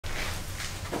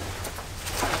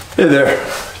Hey there,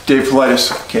 Dave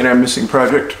Paulides, Canine Missing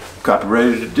Project,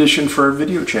 copyrighted edition for our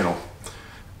video channel.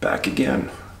 Back again.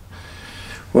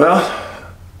 Well,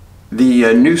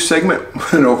 the new segment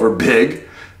went over big.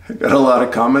 I got a lot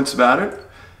of comments about it.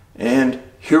 And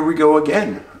here we go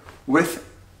again with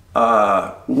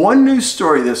one news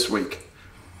story this week.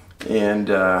 And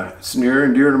it's near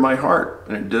and dear to my heart,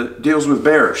 and it deals with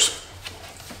bears.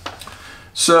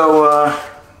 So,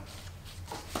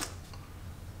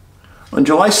 on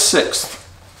July 6th,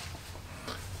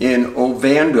 in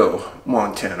Ovando,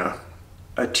 Montana,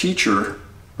 a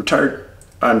retired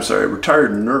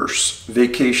nurse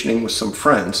vacationing with some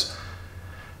friends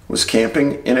was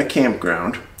camping in a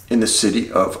campground in the city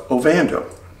of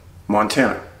Ovando,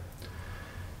 Montana.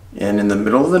 And in the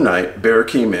middle of the night, bear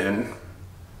came in,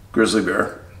 grizzly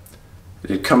bear.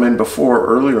 It had come in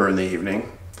earlier in the evening.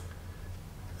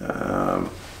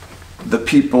 The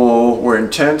people were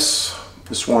intense.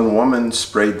 This one woman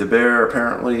sprayed the bear,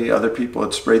 apparently. Other people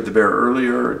had sprayed the bear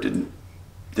earlier. It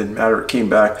didn't matter. It came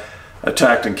back,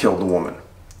 attacked, and killed the woman.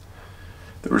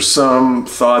 There was some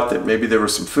thought that maybe there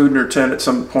was some food in her tent at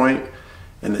some point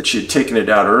and that she had taken it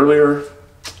out earlier.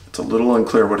 It's a little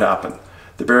unclear what happened.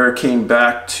 The bear came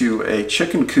back to a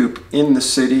chicken coop in the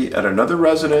city at another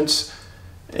residence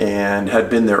and had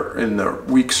been there in the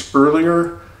weeks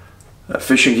earlier.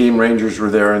 Fish and game rangers were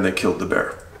there and they killed the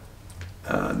bear.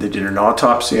 They did an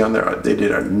autopsy on they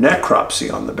did a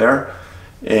necropsy on the bear,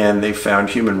 and they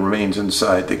found human remains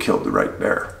inside. They killed the right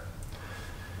bear.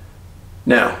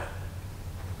 Now,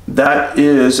 that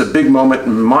is a big moment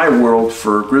in my world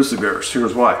for grizzly bears.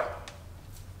 Here's why.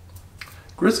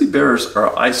 Grizzly bears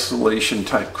are isolation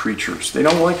type creatures. They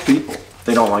don't like people.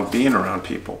 They don't like being around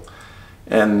people.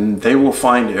 And they will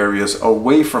find areas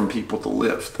away from people to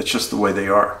live. That's just the way they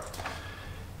are.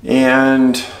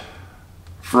 And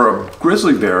for a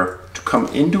grizzly bear to come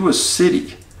into a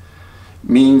city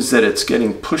means that it's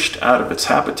getting pushed out of its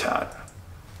habitat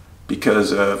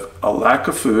because of a lack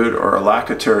of food or a lack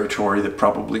of territory that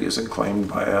probably isn't claimed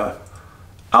by a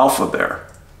alpha bear.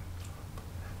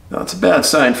 Now, it's a bad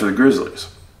sign for the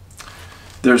grizzlies.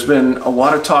 There's been a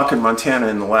lot of talk in Montana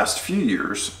in the last few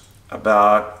years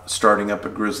about starting up a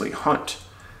grizzly hunt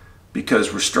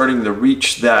because we're starting to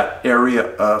reach that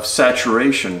area of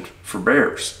saturation for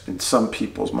bears in some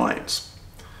people's minds.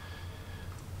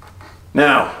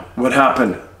 Now, what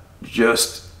happened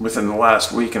just within the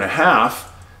last week and a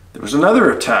half, there was another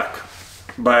attack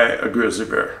by a grizzly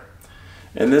bear.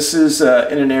 And this is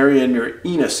in an area near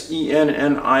Ennis,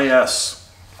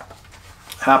 E-N-N-I-S.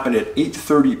 Happened at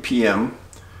 8:30 p.m.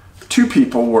 Two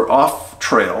people were off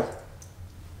trail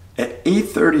at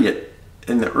 8:30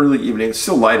 in the early evening. It's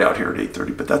still light out here at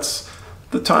 8:30, but that's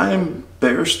the time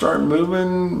bears start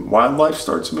moving, wildlife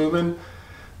starts moving.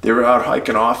 They were out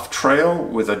hiking off trail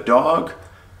with a dog,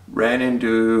 ran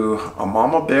into a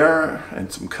mama bear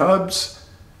and some cubs,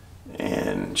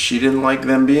 and she didn't like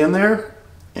them being there,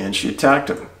 and she attacked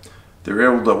them. They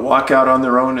were able to walk out on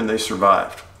their own, and they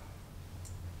survived.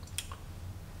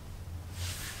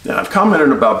 Now, I've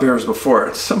commented about bears before,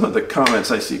 and some of the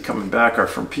comments I see coming back are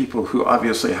from people who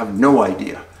obviously have no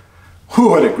idea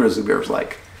what a grizzly bear is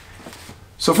like.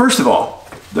 So first of all,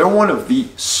 they're one of the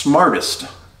smartest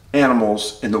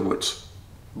animals in the woods,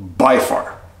 by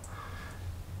far.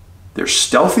 They're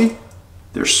stealthy,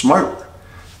 they're smart.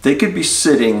 They could be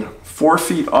sitting 4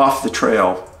 feet off the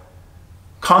trail,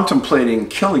 contemplating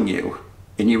killing you,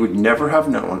 and you would never have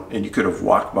known, and you could have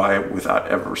walked by without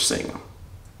ever seeing them.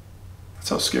 That's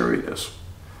how scary it is.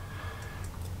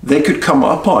 They could come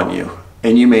up on you,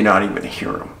 and you may not even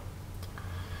hear them.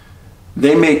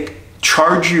 They may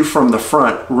charge you from the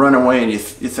front, run away, and you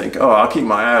think, oh, I'll keep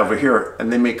my eye over here.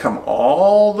 And they may come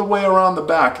all the way around the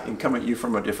back and come at you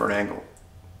from a different angle.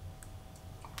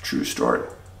 True story.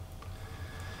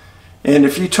 And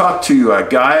if you talk to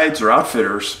guides or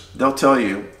outfitters, they'll tell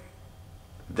you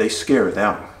they scare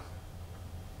them.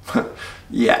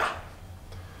 Yeah.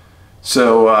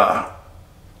 So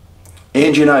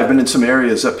Angie and I have been in some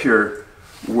areas up here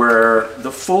where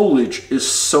the foliage is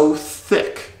so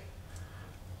thick.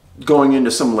 Going into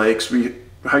some lakes, we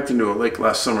hiked into a lake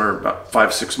last summer about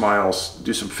 5-6 miles,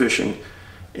 do some fishing,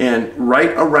 and right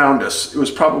around us, it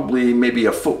was probably maybe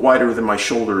a foot wider than my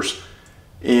shoulders,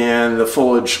 and the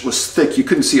foliage was thick. You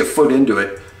couldn't see a foot into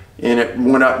it, and it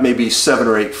went up maybe 7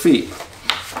 or 8 feet.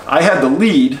 I had the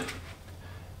lead,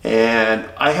 and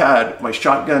I had my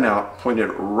shotgun out,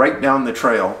 pointed right down the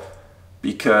trail,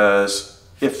 because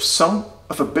if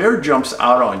a bear jumps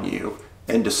out on you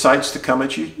and decides to come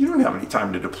at you, you don't have any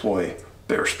time to deploy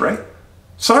bear spray.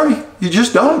 Sorry, you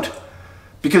just don't.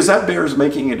 Because that bear is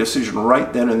making a decision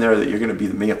right then and there that you're going to be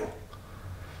the meal.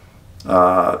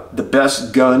 The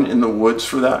best gun in the woods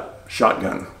for that,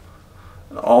 shotgun.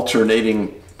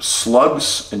 Alternating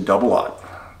slugs and double-aught.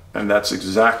 And that's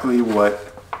exactly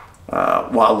what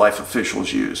wildlife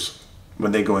officials use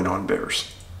when they go in on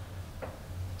bears.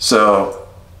 So,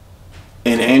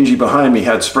 and Angie behind me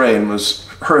had spray and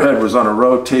her head was on a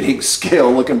rotating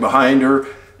scale looking behind her.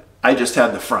 I just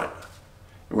had the front.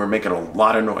 And we're making a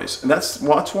lot of noise. And that's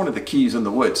one of the keys in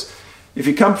the woods. If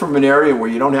you come from an area where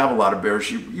you don't have a lot of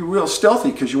bears, you're real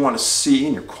stealthy because you want to see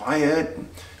and you're quiet.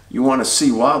 You want to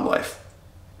see wildlife.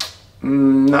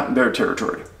 Not in bear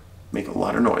territory. Make a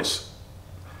lot of noise.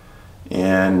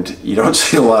 And you don't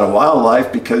see a lot of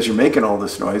wildlife because you're making all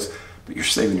this noise, but you're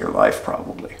saving your life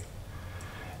probably.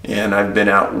 And I've been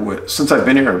out with, since I've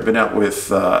been here, I've been out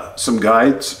with some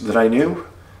guides that I knew,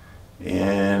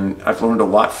 and I've learned a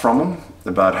lot from them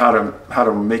about how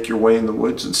to make your way in the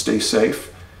woods and stay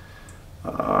safe.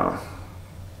 Up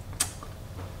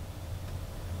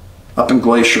in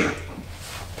Glacier,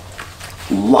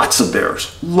 lots of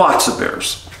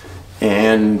bears,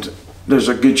 and there's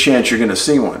a good chance you're going to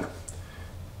see one.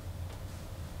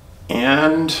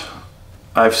 And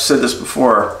I've said this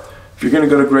before, if you're going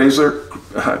to go to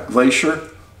Glacier,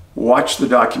 watch the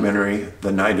documentary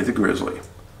The Night of the Grizzly.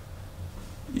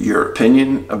 Your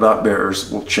opinion about bears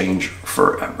will change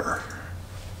forever.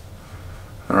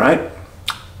 All right?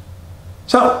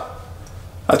 So,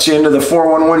 that's the end of the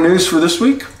 411 news for this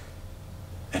week.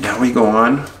 And now we go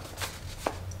on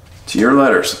to your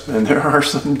letters. And there are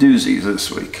some doozies this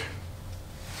week.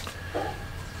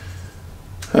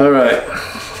 All right.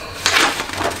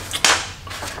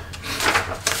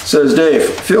 Says Dave,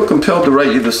 feel compelled to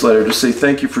write you this letter to say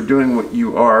thank you for doing what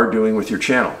you are doing with your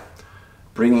channel.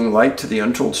 Bringing light to the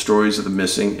untold stories of the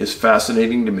missing is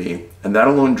fascinating to me, and that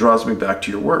alone draws me back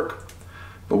to your work.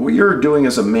 But what you're doing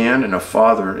as a man and a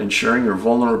father and sharing your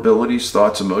vulnerabilities,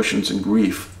 thoughts, emotions, and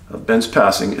grief of Ben's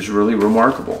passing is really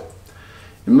remarkable.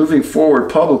 In moving forward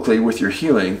publicly with your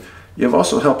healing, you have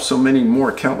also helped so many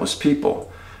more countless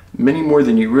people, many more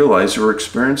than you realize who are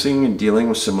experiencing and dealing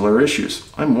with similar issues.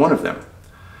 I'm one of them.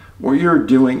 What you're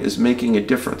doing is making a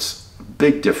difference, a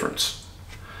big difference.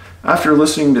 After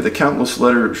listening to the countless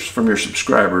letters from your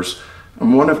subscribers,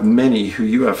 I'm one of many who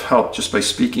you have helped just by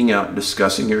speaking out and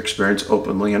discussing your experience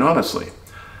openly and honestly.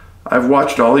 I've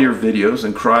watched all your videos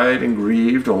and cried and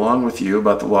grieved along with you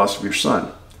about the loss of your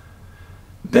son.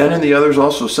 Ben and the others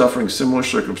also suffering similar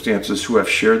circumstances who have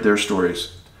shared their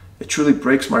stories. It truly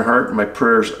breaks my heart, and my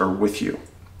prayers are with you.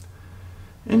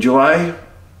 In July,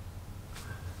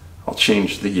 I'll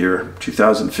change the year,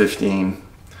 2015,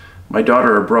 my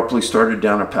daughter abruptly started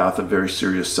down a path of very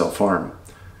serious self-harm.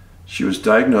 She was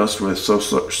diagnosed with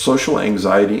social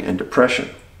anxiety and depression.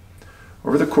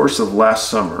 Over the course of last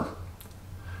summer,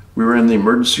 we were in the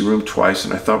emergency room twice,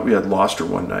 and I thought we had lost her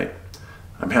one night.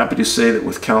 I'm happy to say that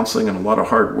with counseling and a lot of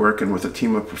hard work and with a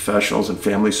team of professionals and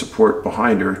family support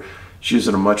behind her, she's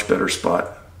in a much better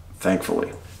spot,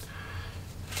 thankfully.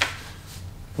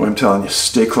 Well, I'm telling you,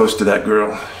 stay close to that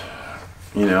girl.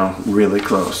 You know, really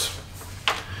close.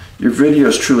 Your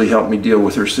videos truly helped me deal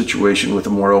with her situation with a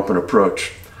more open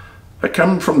approach. I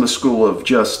come from the school of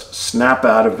just snap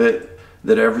out of it,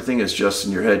 that everything is just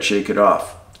in your head, shake it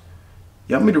off.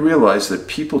 You helped me to realize that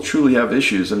people truly have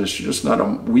issues and it's just not a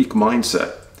weak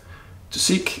mindset. To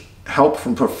seek help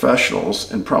from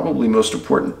professionals, and probably most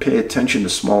important, pay attention to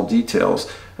small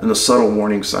details and the subtle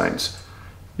warning signs.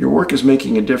 Your work is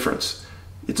making a difference.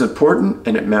 It's important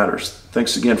and it matters.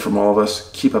 Thanks again from all of us.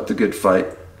 Keep up the good fight.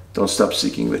 Don't stop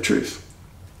seeking the truth.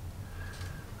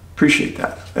 Appreciate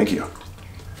that. Thank you.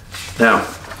 Now,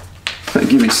 I'll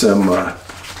give you some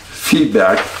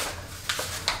feedback.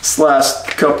 This last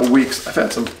couple weeks, I've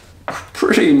had some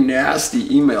pretty nasty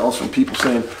emails from people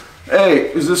saying,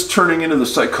 hey, is this turning into the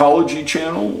psychology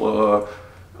channel?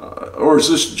 Or is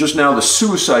this just now the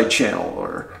suicide channel?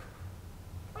 Or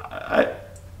I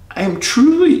am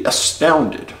truly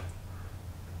astounded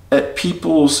at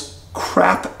people's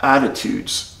crap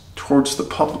attitudes towards the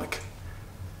public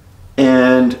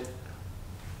and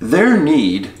their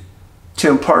need to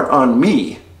impart on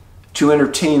me to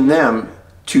entertain them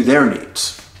to their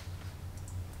needs.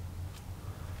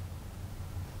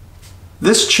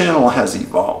 This channel has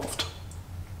evolved.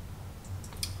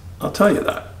 I'll tell you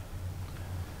that.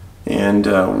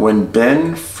 And when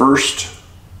Ben first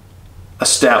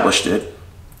established it,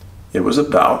 it was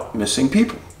about missing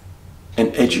people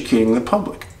and educating the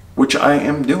public, which I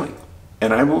am doing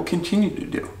and I will continue to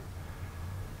do.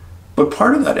 But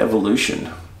part of that evolution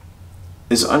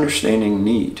is understanding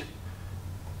need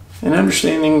and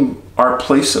understanding our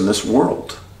place in this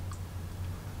world.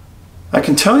 I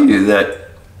can tell you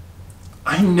that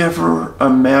I never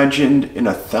imagined in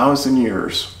 1,000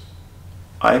 years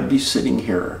I'd be sitting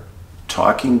here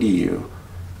talking to you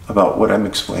about what I'm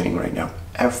explaining right now.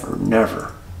 Ever,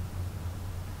 never.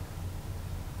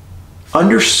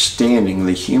 Understanding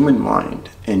the human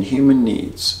mind and human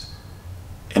needs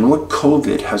and what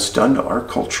COVID has done to our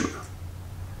culture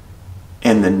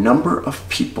and the number of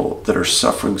people that are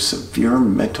suffering severe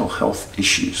mental health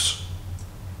issues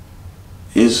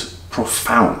is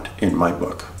profound in my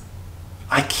book.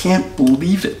 I can't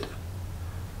believe it.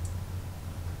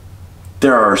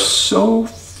 There are so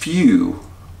few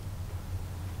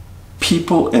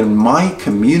people in my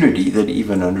community that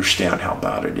even understand how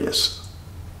bad it is.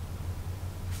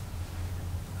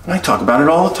 And I talk about it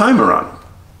all the time around them.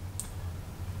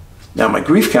 Now my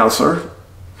grief counselor,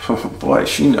 oh boy,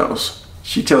 she knows.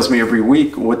 She tells me every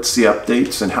week what's the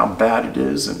updates and how bad it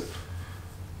is. And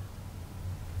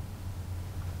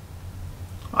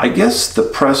I guess the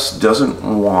press doesn't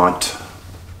want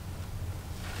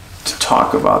to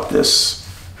talk about this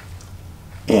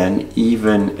and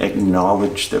even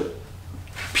acknowledge that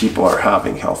people are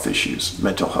having health issues,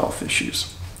 mental health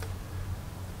issues.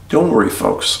 Don't worry,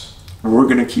 folks. We're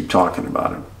going to keep talking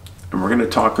about it. And we're going to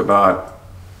talk about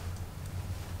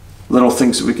little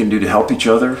things that we can do to help each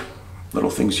other,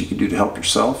 little things you can do to help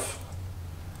yourself.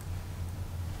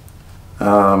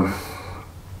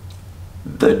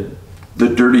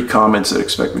 The dirty comments that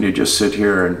expect me to just sit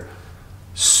here and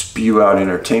spew out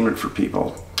entertainment for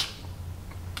people,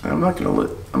 I'm not going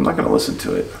to listen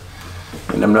to it.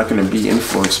 And I'm not going to be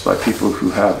influenced by people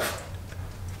who have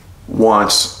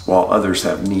wants while others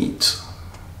have needs.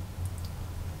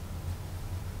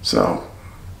 So,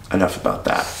 enough about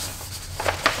that.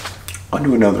 On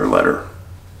to another letter.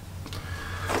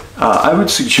 I would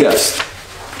suggest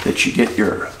that you get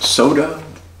your soda,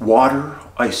 water,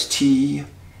 iced tea,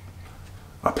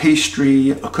 a pastry,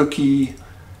 a cookie,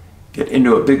 get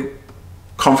into a big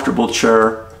comfortable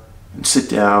chair and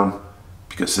sit down,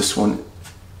 because this one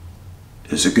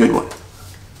is a good one.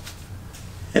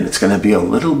 And it's going to be a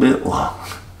little bit long.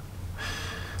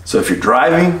 So if you're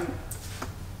driving,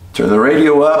 turn the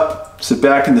radio up, sit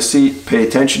back in the seat, pay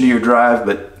attention to your drive,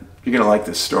 but you're going to like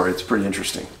this story. It's pretty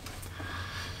interesting.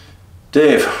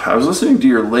 Dave, I was listening to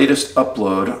your latest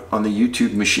upload on the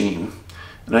YouTube machine,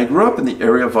 and I grew up in the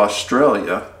area of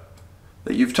Australia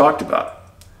that you've talked about.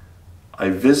 I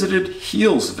visited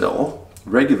Healesville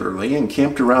regularly and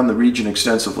camped around the region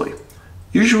extensively,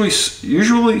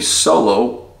 usually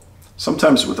solo,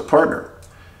 sometimes with a partner.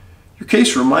 Your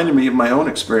case reminded me of my own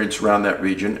experience around that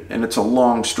region, and it's a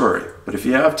long story, but if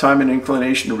you have time and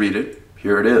inclination to read it,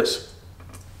 here it is.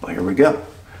 Well, here we go.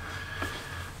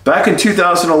 Back in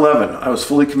 2011, I was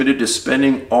fully committed to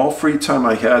spending all free time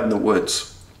I had in the woods.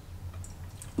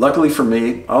 Luckily for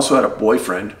me, I also had a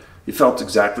boyfriend. He felt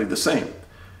exactly the same.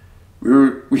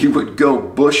 We would go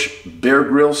bush Bear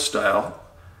Grylls style,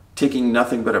 taking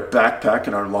nothing but a backpack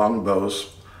and our long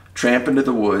bows, tramp into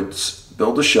the woods,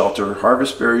 build a shelter,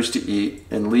 harvest berries to eat,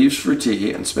 and leaves for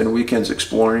tea, and spend weekends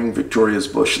exploring Victoria's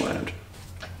bushland.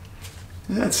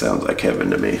 That sounds like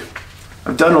heaven to me.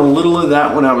 I've done a little of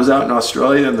that when I was out in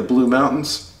Australia in the Blue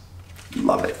Mountains.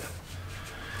 Love it.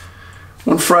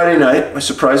 One Friday night, I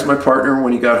surprised my partner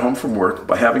when he got home from work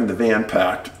by having the van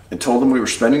packed and told him we were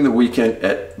spending the weekend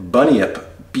at Bunyip,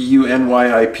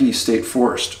 B-U-N-Y-I-P State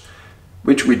Forest,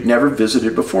 which we'd never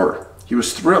visited before. He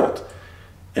was thrilled,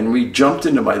 and we jumped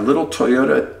into my little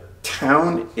Toyota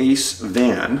Town Ace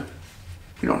van,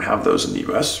 we don't have those in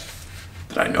the US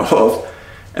that I know of,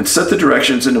 and set the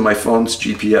directions into my phone's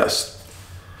GPS.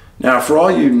 Now, for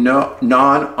all you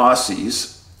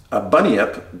non-Aussies, a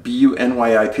bunyip,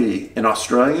 B-U-N-Y-I-P, in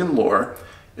Australian lore,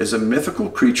 is a mythical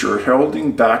creature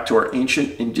heralding back to our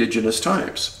ancient indigenous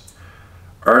times.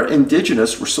 Our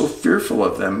indigenous were so fearful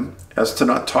of them as to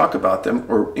not talk about them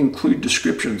or include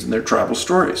descriptions in their tribal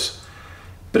stories.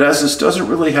 But as this doesn't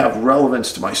really have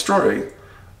relevance to my story,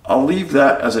 I'll leave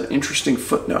that as an interesting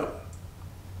footnote.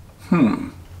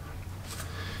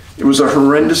 It was a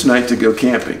horrendous night to go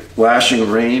camping. Lashing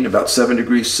rain, about 7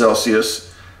 degrees Celsius,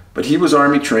 but he was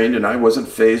Army trained and I wasn't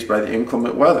fazed by the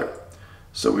inclement weather,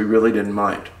 so we really didn't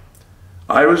mind.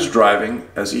 I was driving,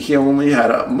 as he only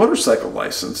had a motorcycle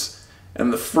license,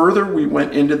 and the further we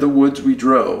went into the woods we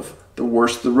drove, the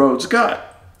worse the roads got.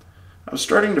 I was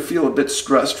starting to feel a bit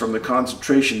stressed from the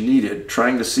concentration needed,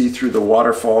 trying to see through the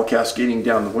waterfall cascading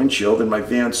down the windshield and my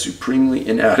van's supremely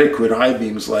inadequate high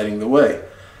beams lighting the way.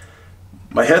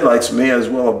 My headlights may as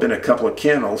well have been a couple of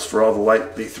candles for all the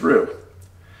light they threw.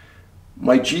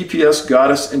 My GPS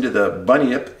got us into the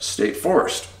Bunyip State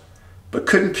Forest, but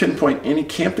couldn't pinpoint any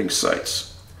camping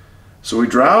sites. So we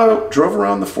drove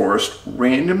around the forest,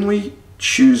 randomly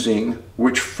choosing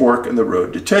which fork in the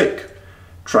road to take,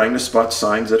 trying to spot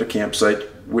signs at a campsite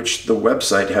which the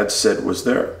website had said was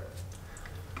there.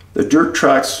 The dirt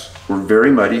tracks were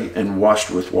very muddy and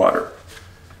washed with water.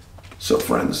 So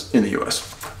friends, in the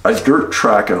US, a dirt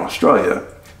track in Australia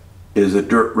is a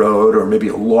dirt road or maybe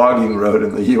a logging road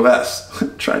in the US,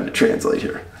 trying to translate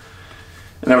here.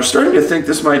 And I was starting to think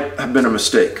this might have been a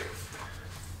mistake.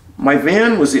 My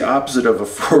van was the opposite of a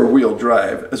four-wheel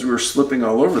drive as we were slipping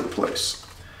all over the place.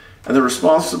 And the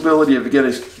responsibility of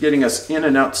getting us in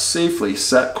and out safely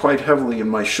sat quite heavily in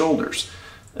my shoulders,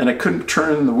 and I couldn't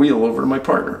turn the wheel over to my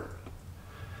partner.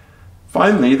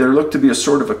 Finally, there looked to be a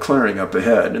sort of a clearing up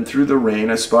ahead, and through the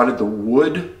rain I spotted the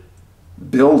wood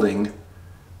building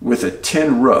with a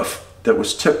tin roof that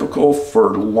was typical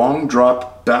for long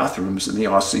drop bathrooms in the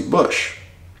Aussie bush.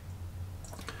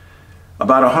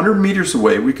 About 100 meters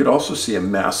away, we could also see a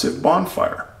massive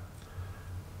bonfire,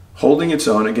 holding its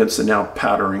own against the now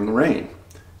pattering rain,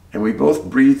 and we both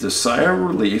breathed a sigh of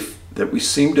relief that we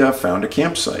seemed to have found a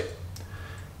campsite.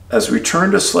 As we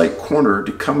turned a slight corner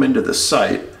to come into the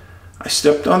site, I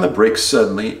stepped on the brakes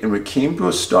suddenly and we came to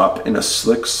a stop in a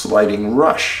slick sliding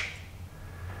rush.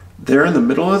 There in the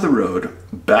middle of the road,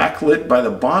 backlit by the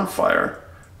bonfire,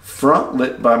 front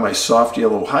lit by my soft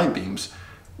yellow high beams,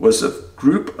 was a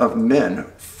group of men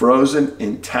frozen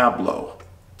in tableau.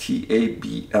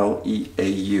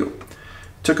 T-A-B-L-E-A-U.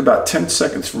 It took about 10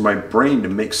 seconds for my brain to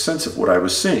make sense of what I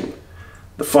was seeing.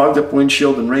 The fogged up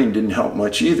windshield and rain didn't help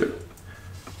much either.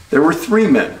 There were three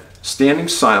men, standing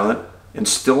silent and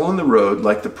still on the road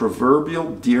like the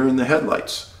proverbial deer in the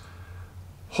headlights,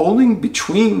 holding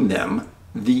between them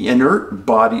the inert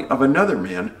body of another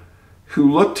man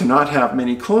who looked to not have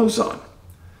many clothes on.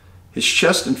 His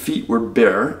chest and feet were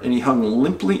bare, and he hung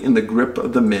limply in the grip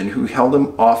of the men who held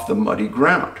him off the muddy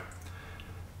ground.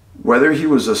 Whether he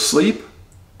was asleep,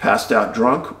 passed out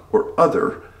drunk, or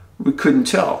other, we couldn't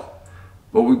tell,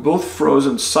 but we both froze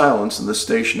in silence in the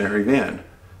stationary van,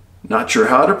 not sure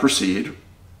how to proceed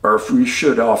or if we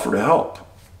should offer to help.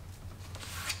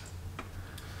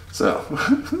 So,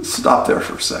 stop there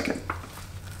for a second.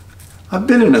 I've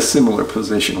been in a similar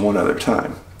position one other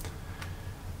time,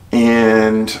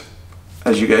 and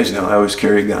as you guys know, I always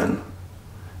carry a gun.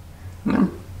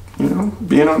 And, you know,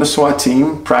 being on a SWAT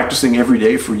team, practicing every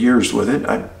day for years with it,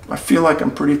 I feel like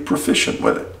I'm pretty proficient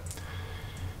with it.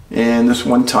 And this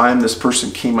one time, this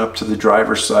person came up to the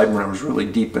driver's side when I was really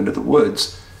deep into the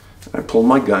woods. I pulled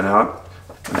my gun out,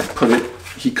 and I put it,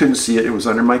 he couldn't see it, it was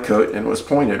under my coat, and it was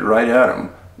pointed right at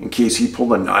him. In case he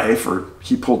pulled a knife or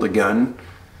he pulled a gun,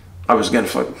 I was gonna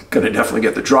definitely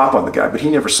get the drop on the guy, but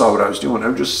he never saw what I was doing. I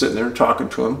was just sitting there talking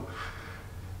to him.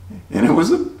 And it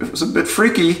was a bit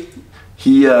freaky.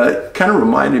 He kind of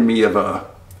reminded me of a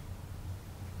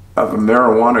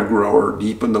marijuana grower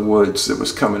deep in the woods that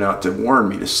was coming out to warn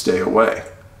me to stay away.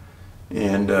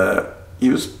 And he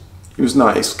was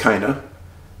nice, kind of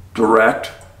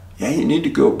direct. Yeah, you need to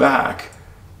go back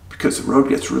because the road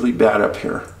gets really bad up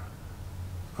here.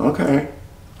 Okay,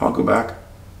 I'll go back.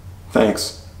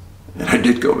 Thanks. And I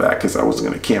did go back because I wasn't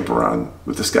going to camp around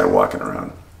with this guy walking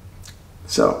around.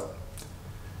 So,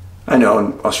 I know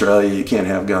in Australia you can't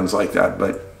have guns like that,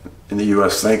 but in the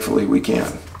US, thankfully, we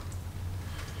can.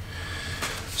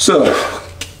 So,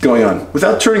 going on.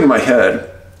 Without turning my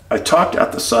head, I talked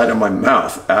out the side of my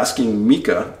mouth, asking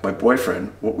Mika, my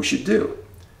boyfriend, what we should do.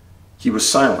 He was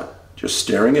silent, just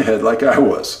staring ahead like I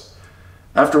was.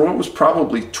 After what was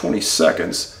probably 20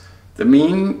 seconds, the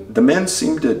men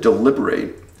seemed to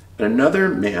deliberate, and another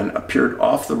man appeared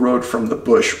off the road from the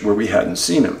bush where we hadn't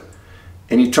seen him.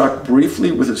 And he talked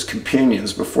briefly with his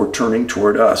companions before turning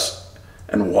toward us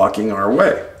and walking our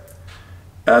way.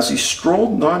 As he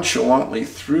strolled nonchalantly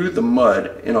through the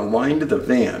mud in a line to the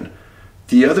van,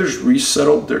 the others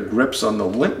resettled their grips on the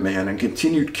limp man and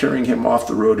continued carrying him off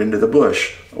the road into the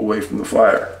bush, away from the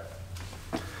fire.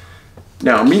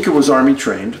 Now, Mika was Army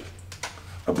trained,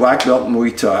 a black belt in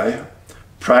Muay Thai,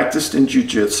 practiced in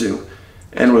Jiu-Jitsu,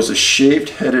 and was a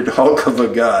shaved-headed hulk of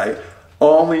a guy,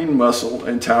 all lean muscle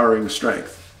and towering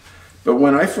strength. But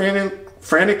when I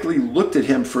frantically looked at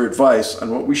him for advice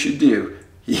on what we should do,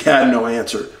 he had no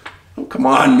answer. Oh, come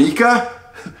on, Mika.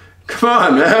 Come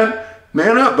on, man.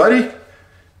 Man up, buddy.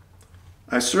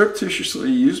 I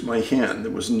surreptitiously used my hand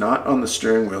that was not on the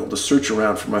steering wheel to search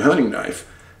around for my hunting knife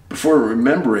before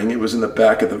remembering it was in the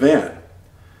back of the van.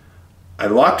 I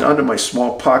locked onto my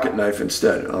small pocket knife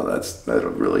instead. Oh, that'll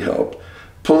really help.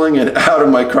 Pulling it out of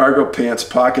my cargo pants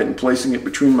pocket and placing it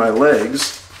between my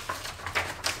legs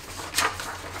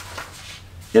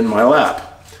in my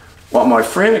lap. While my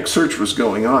frantic search was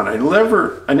going on, I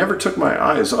never took my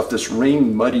eyes off this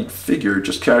rain-muddied figure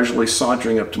just casually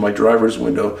sauntering up to my driver's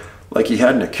window like he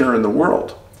hadn't a care in the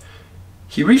world.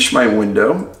 He reached my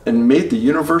window and made the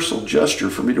universal gesture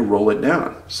for me to roll it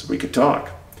down so we could talk.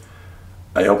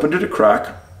 I opened it a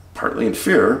crack, partly in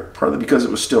fear, partly because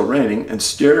it was still raining, and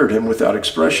stared at him without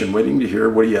expression, waiting to hear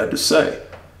what he had to say.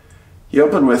 He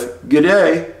opened with,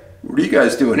 "G'day, what are you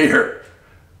guys doing here?"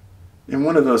 in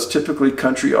one of those typically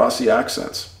country Aussie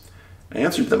accents. I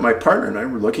answered that my partner and I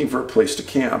were looking for a place to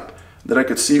camp, that I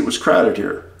could see it was crowded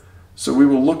here. So we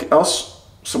will look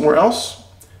somewhere else?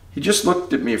 He just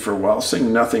looked at me for a while,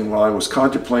 saying nothing while I was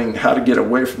contemplating how to get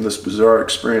away from this bizarre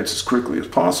experience as quickly as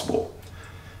possible.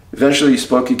 Eventually he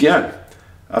spoke again,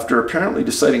 after apparently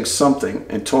deciding something,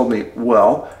 and told me,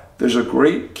 "Well, there's a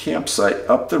great campsite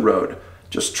up the road.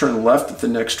 Just turn left at the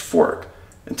next fork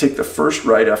and take the first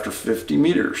right after 50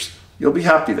 meters. You'll be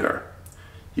happy there."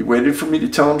 He waited for me to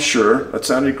tell him sure, that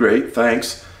sounded great,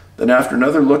 thanks. Then after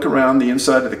another look around the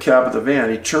inside of the cab of the van,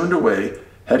 he turned away,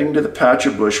 heading to the patch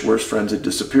of bush where his friends had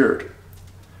disappeared.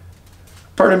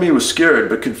 Part of me was scared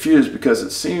but confused because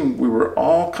it seemed we were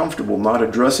all comfortable not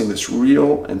addressing this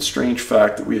real and strange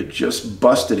fact that we had just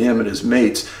busted him and his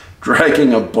mates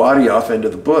dragging a body off into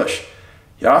the bush.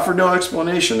 He offered no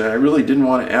explanation, and I really didn't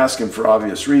want to ask him for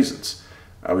obvious reasons.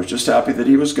 I was just happy that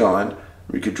he was gone.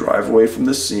 We could drive away from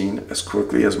this scene as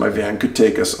quickly as my van could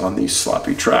take us on these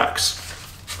sloppy tracks.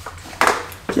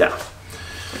 Yeah.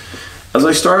 As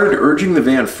I started urging the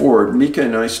van forward, Mika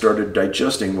and I started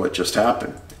digesting what just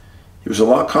happened. He was a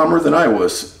lot calmer than I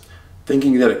was,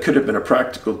 thinking that it could have been a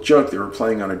practical joke they were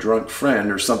playing on a drunk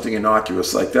friend or something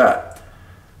innocuous like that.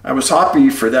 I was happy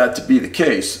for that to be the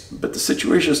case, but the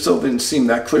situation still didn't seem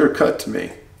that clear-cut to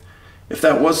me. If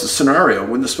that was the scenario,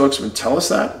 wouldn't the spokesman tell us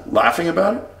that, laughing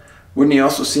about it? Wouldn't he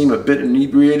also seem a bit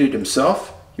inebriated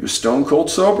himself? He was stone-cold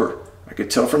sober. I could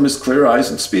tell from his clear eyes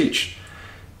and speech.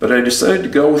 But I decided to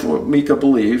go with what Mika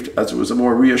believed, as it was a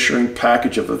more reassuring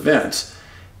package of events.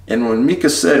 And when Mika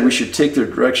said we should take their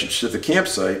directions to the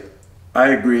campsite, I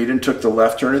agreed and took the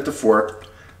left turn at the fork,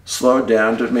 slowed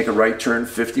down to make a right turn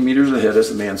 50 meters ahead as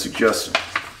the man suggested.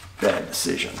 Bad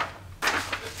decision.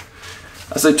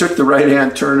 As I took the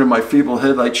right-hand turn and my feeble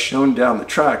headlights shone down the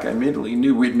track, I immediately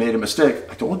knew we'd made a mistake.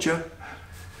 I told you.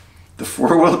 The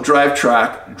four-wheel drive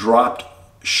track dropped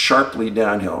sharply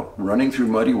downhill, running through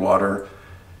muddy water,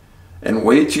 and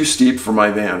way too steep for my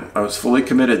van. I was fully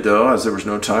committed though, as there was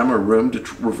no time or room to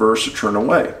reverse or turn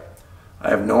away.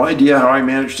 I have no idea how I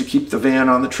managed to keep the van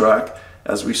on the track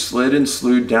as we slid and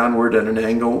slewed downward at an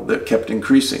angle that kept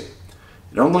increasing.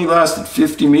 It only lasted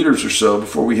 50 meters or so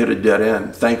before we hit a dead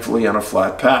end, thankfully on a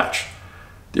flat patch.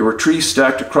 There were trees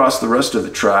stacked across the rest of the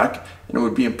track, and it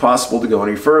would be impossible to go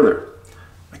any further.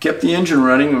 I kept the engine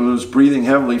running and was breathing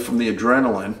heavily from the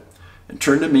adrenaline, and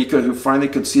turned to Mika, who finally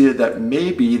conceded that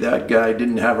maybe that guy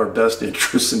didn't have our best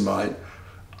interests in mind.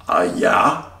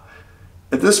 Yeah.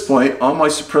 At this point, all my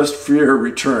suppressed fear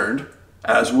returned,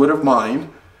 as would have mine,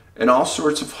 and all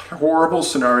sorts of horrible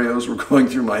scenarios were going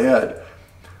through my head.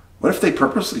 What if they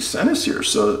purposely sent us here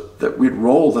so that we'd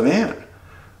roll the van?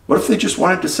 What if they just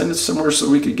wanted to send us somewhere so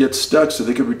we could get stuck so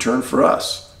they could return for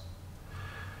us?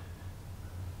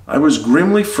 I was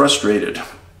grimly frustrated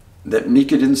that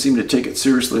Mika didn't seem to take it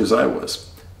seriously as I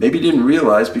was. Maybe he didn't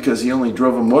realize, because he only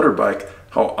drove a motorbike,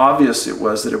 how obvious it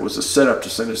was that it was a setup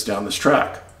to send us down this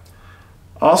track.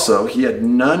 Also, he had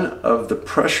none of the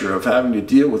pressure of having to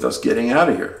deal with us getting out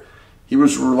of here. He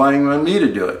was relying on me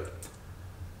to do it.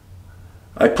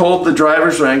 I pulled the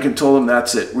driver's rank and told him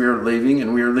that's it. We are leaving,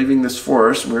 and we are leaving this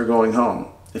forest, and we are going home,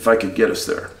 if I could get us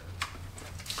there.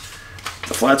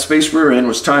 The flat space we were in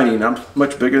was tiny, not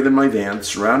much bigger than my van,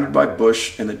 surrounded by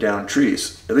bush and the downed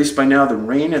trees. At least by now the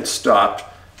rain had stopped,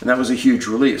 and that was a huge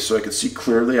relief, so I could see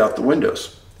clearly out the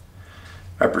windows.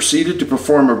 I proceeded to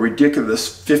perform a ridiculous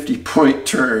 50-point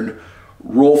turn,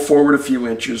 roll forward a few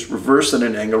inches, reverse at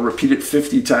an angle, repeat it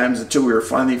 50 times until we were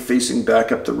finally facing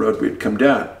back up the road we had come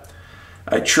down.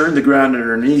 I churned the ground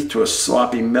underneath to a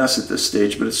sloppy mess at this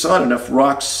stage, but it still had enough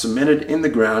rocks cemented in the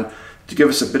ground to give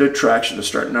us a bit of traction to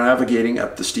start navigating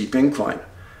up the steep incline.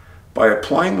 By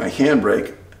applying my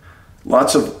handbrake,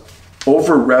 lots of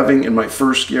over-revving in my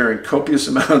first gear, and copious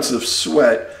amounts of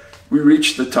sweat, we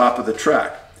reached the top of the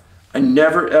track. I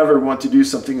never ever want to do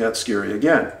something that scary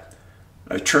again.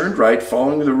 I turned right,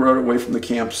 following the road away from the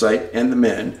campsite and the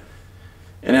men,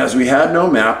 and as we had no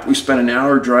map, we spent an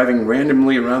hour driving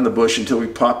randomly around the bush until we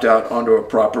popped out onto a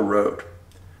proper road,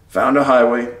 found a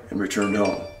highway, and returned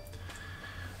home.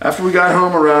 After we got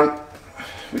home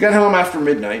after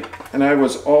midnight, and I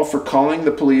was all for calling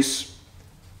the police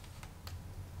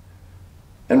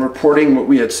and reporting what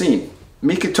we had seen.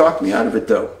 Mika talked me out of it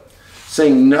though,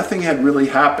 saying nothing had really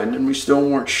happened and we still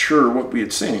weren't sure what we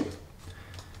had seen.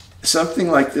 If something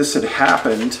like this had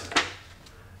happened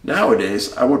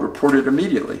nowadays, I would report it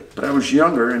immediately, but I was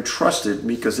younger and trusted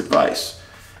Mika's advice,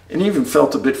 and even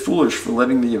felt a bit foolish for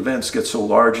letting the events get so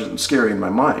large and scary in my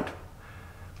mind.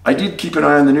 I did keep an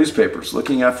eye on the newspapers,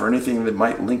 looking out for anything that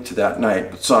might link to that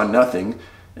night, but saw nothing,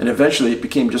 and eventually it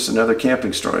became just another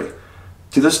camping story.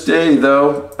 To this day,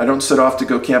 though, I don't set off to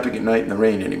go camping at night in the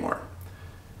rain anymore.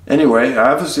 Anyway,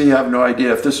 I obviously have no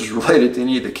idea if this is related to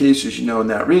any of the cases you know in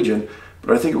that region,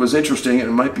 but I think it was interesting and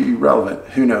it might be relevant.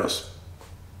 Who knows?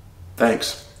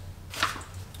 Thanks.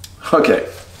 Okay.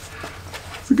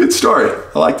 It's a good story.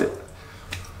 I liked it.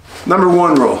 Number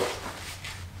 1 rule.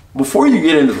 Before you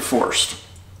get into the forest,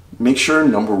 make sure,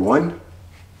 number 1,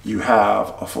 you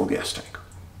have a full gas tank.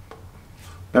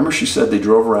 Remember she said they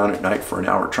drove around at night for an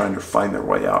hour trying to find their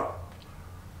way out.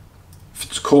 If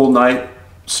it's a cold night,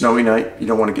 snowy night, you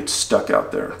don't want to get stuck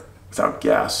out there without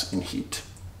gas and heat.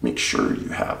 Make sure you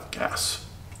have gas.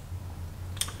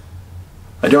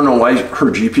 I don't know why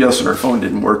her GPS on her phone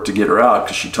didn't work to get her out,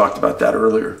 because she talked about that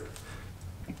earlier.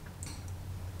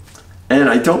 And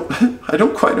I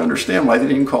don't quite understand why they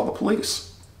didn't call the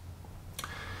police.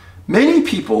 Many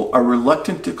people are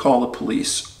reluctant to call the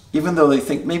police, even though they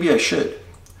think maybe I should.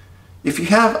 If you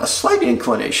have a slight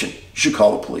inclination, you should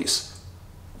call the police.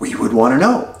 We would want to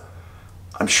know.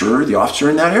 I'm sure the officer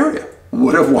in that area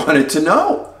would have wanted to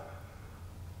know.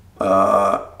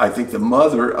 I think the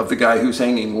mother of the guy who's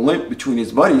hanging limp between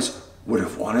his buddies would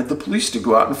have wanted the police to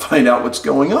go out and find out what's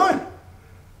going on.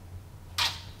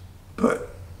 But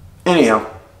anyhow,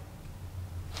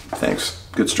 thanks.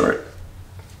 Good story.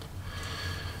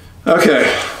 Okay,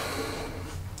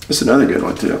 this is another good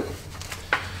one too.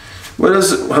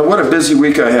 What a busy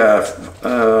week I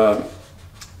have.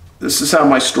 This is how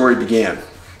my story began.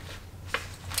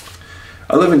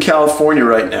 I live in California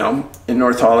right now, in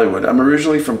North Hollywood. I'm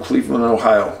originally from Cleveland,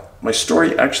 Ohio. My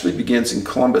story actually begins in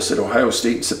Columbus at Ohio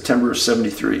State in September of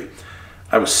 '73.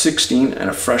 I was 16 and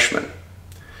a freshman.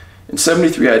 In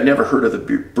 '73, I had never heard of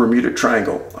the Bermuda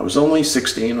Triangle. I was only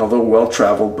 16, although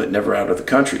well-traveled, but never out of the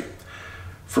country.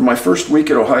 For my first week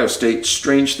at Ohio State,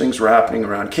 strange things were happening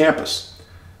around campus.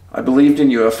 I believed in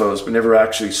UFOs, but never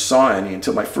actually saw any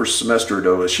until my first semester at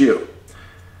OSU.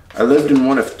 I lived in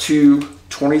one of 2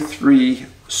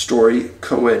 23-story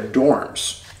co-ed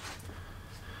dorms.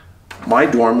 My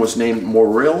dorm was named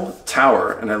Morrill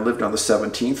Tower, and I lived on the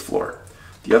 17th floor.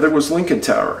 The other was Lincoln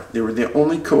Tower. They were the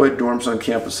only co-ed dorms on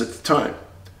campus at the time.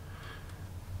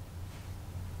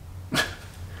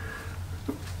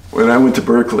 When I went to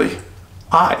Berkeley,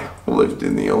 I lived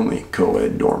in the only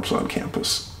co-ed dorms on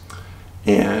campus.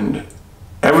 And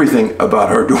everything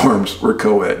about our dorms were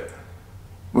co-ed.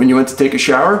 When you went to take a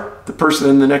shower, the person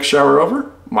in the next shower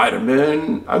over might have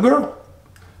been a girl,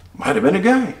 might have been a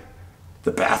guy.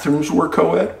 The bathrooms were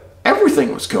co-ed.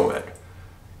 Everything was co-ed.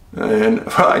 And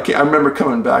I remember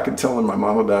coming back and telling my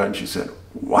mom about it, and she said,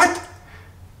 "What?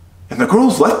 And the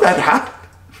girls let that happen?"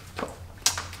 So,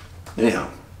 anyhow.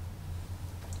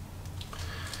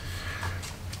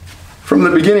 From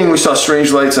the beginning, we saw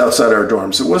strange lights outside our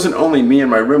dorms. It wasn't only me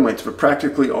and my roommates, but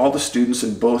practically all the students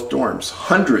in both dorms.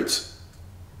 Hundreds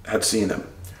had seen them.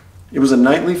 It was a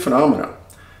nightly phenomenon.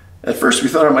 At first we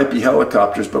thought it might be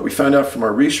helicopters, but we found out from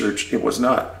our research it was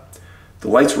not. The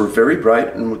lights were very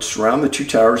bright and would surround the 2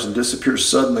 towers and disappear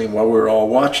suddenly while we were all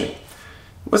watching.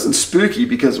 It wasn't spooky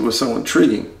because it was so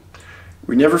intriguing.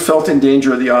 We never felt in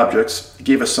danger of the objects. It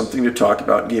gave us something to talk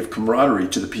about and gave camaraderie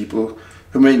to the people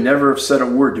who may never have said a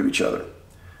word to each other.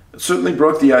 It certainly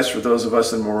broke the ice for those of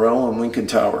us in Morrill and Lincoln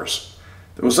Towers.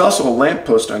 There was also a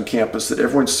lamppost on campus that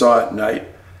everyone saw at night,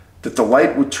 that the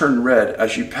light would turn red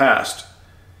as you passed,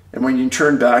 and when you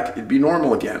turned back, it'd be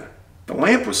normal again. The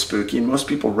lamp was spooky, and most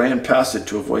people ran past it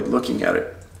to avoid looking at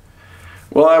it.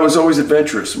 Well, I was always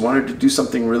adventurous and wanted to do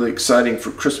something really exciting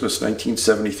for Christmas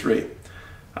 1973.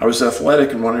 I was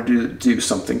athletic and wanted to do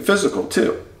something physical,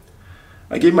 too.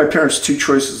 I gave my parents 2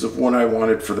 choices of what I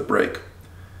wanted for the break.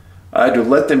 I had to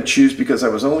let them choose because I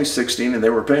was only 16 and they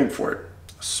were paying for it.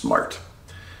 Smart.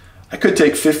 I could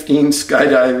take 15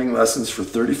 skydiving lessons for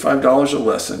 $35 a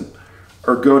lesson,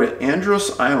 or go to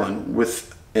Andros Island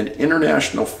with an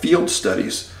international field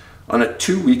studies on a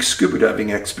 2-week scuba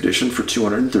diving expedition for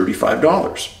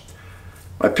 $235.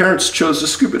 My parents chose the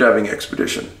scuba diving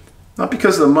expedition, not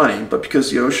because of the money, but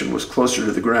because the ocean was closer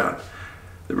to the ground.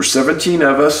 There were 17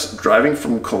 of us driving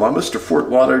from Columbus to Fort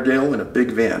Lauderdale in a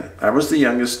big van. I was the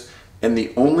youngest and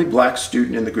the only black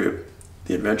student in the group.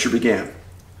 The adventure began.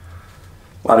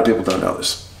 A lot of people don't know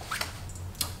this.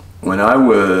 When I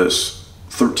was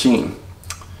 13,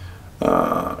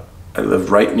 I lived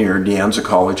right near De Anza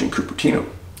College in Cupertino.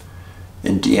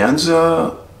 And De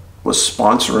Anza was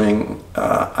sponsoring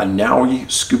a NAUI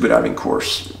scuba diving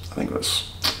course. I think it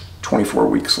was 24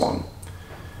 weeks long.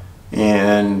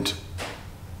 And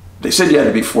they said you had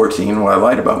to be 14. Well, I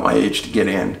lied about my age to get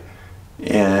in.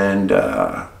 And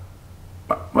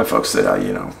my folks said,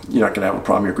 you know, you're not going to have a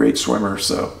problem. You're a great swimmer.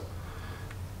 So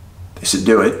they said,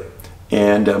 do it.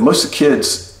 And most of the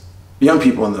kids, young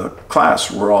people in the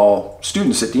class, were all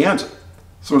students at De Anza.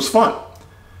 So it was fun.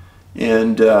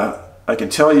 And I can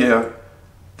tell you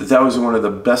that that was one of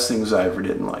the best things I ever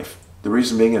did in life. The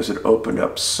reason being is it opened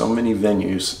up so many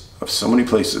venues of so many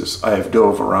places. I have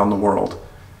dove around the world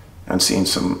and seen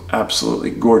some absolutely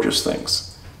gorgeous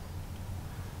things.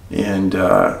 And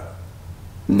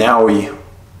NAUI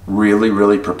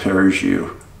really prepares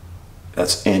you.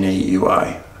 That's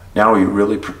NAUI. NAUI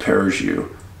really prepares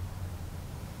you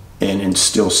and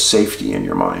instills safety in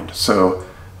your mind. So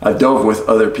I've dove with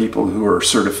other people who are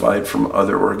certified from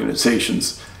other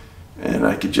organizations, and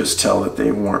I could just tell that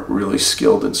they weren't really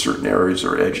skilled in certain areas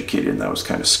or educated, and that was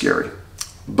kind of scary.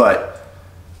 But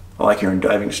I like hearing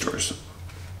diving stories.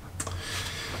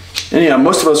 Anyhow,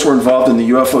 most of us were involved in the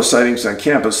UFO sightings on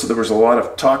campus, so there was a lot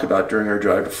of talk about during our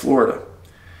drive to Florida.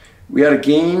 We had a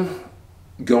game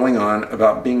going on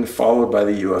about being followed by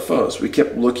the UFOs. We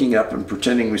kept looking up and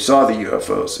pretending we saw the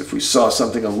UFOs if we saw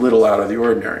something a little out of the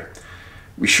ordinary.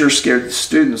 We sure scared the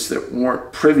students that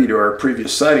weren't privy to our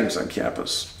previous sightings on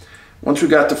campus. Once we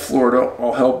got to Florida,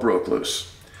 all hell broke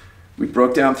loose. We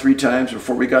broke down 3 times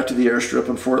before we got to the airstrip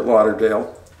in Fort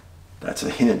Lauderdale. That's a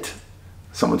hint.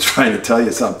 Someone's trying to tell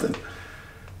you something.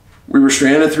 We were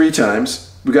stranded 3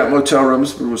 times. We got motel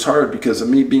rooms, but it was hard because of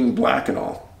me being black and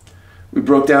all. We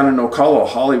broke down in Ocala,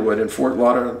 Hollywood, and Fort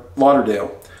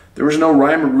Lauderdale. There was no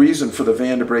rhyme or reason for the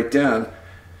van to break down.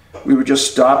 We would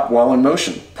just stop while in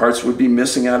motion. Parts would be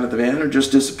missing out of the van or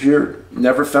just disappeared.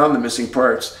 Never found the missing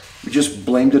parts. We just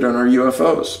blamed it on our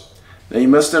UFOs. Now you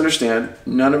must understand,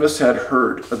 none of us had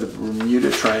heard of the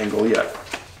Bermuda Triangle yet.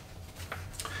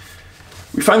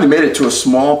 We finally made it to a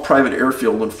small private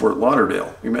airfield in Fort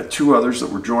Lauderdale. We met 2 others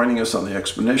that were joining us on the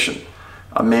expedition.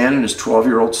 A man and his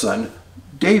 12-year-old son,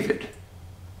 David.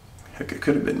 Heck, it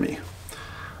could have been me.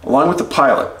 Along with the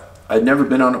pilot. I'd never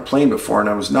been on a plane before, and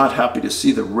I was not happy to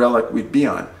see the relic we'd be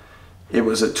on. It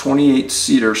was a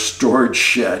 28-seater storage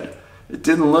shed. It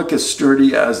didn't look as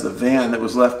sturdy as the van that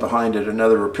was left behind at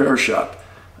another repair shop.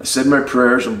 I said my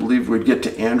prayers and believed we'd get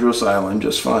to Andros Island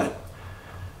just fine.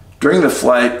 During the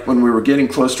flight, when we were getting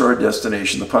close to our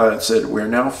destination, the pilot said, "We're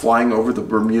now flying over the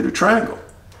Bermuda Triangle."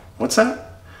 What's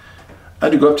that? I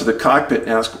had to go up to the cockpit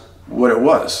and ask what it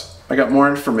was. I got more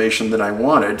information than I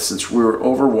wanted since we were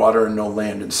over water and no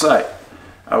land in sight.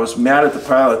 I was mad at the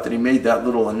pilot that he made that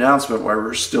little announcement while we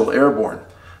were still airborne,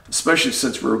 especially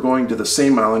since we were going to the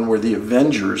same island where the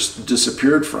Avengers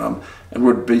disappeared from and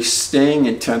would be staying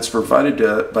in tents provided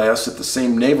by us at the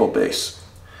same naval base.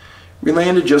 We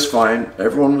landed just fine.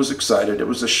 Everyone was excited. It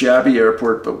was a shabby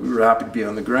airport, but we were happy to be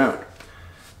on the ground.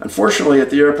 Unfortunately, at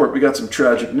the airport, we got some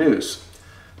tragic news.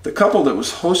 The couple that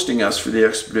was hosting us for the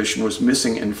expedition was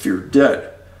missing and feared dead.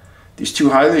 These 2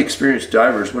 highly experienced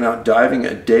divers went out diving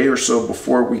a day or so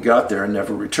before we got there and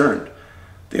never returned.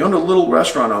 They owned a little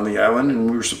restaurant on the island, and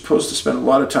we were supposed to spend a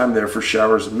lot of time there for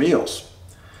showers and meals.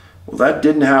 Well, that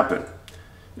didn't happen.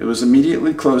 It was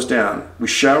immediately closed down. We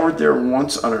showered there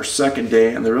once on our 2nd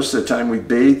day, and the rest of the time we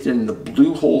bathed in the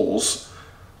blue holes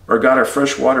or got our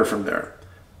fresh water from there.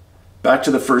 Back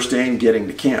to the first day and getting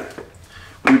to camp.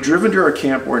 We were driven to our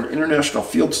camp where an international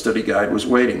field study guide was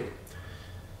waiting.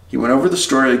 He went over the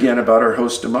story again about our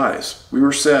host's demise. We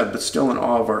were sad, but still in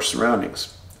awe of our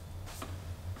surroundings.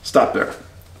 Stop there.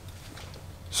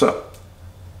 So,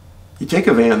 you take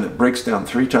a van that breaks down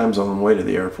 3 times on the way to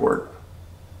the airport.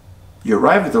 You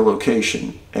arrive at the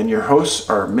location, and your hosts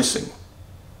are missing.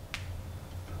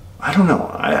 I don't know.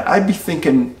 I'd be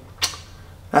thinking,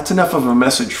 that's enough of a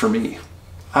message for me.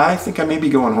 I think I may be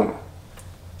going home.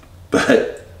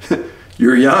 But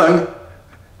you're young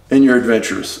and you're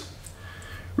adventurous.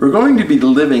 We're going to be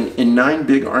living in 9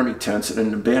 big army tents, and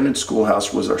an abandoned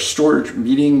schoolhouse was our storage,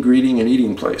 meeting, greeting, and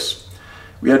eating place.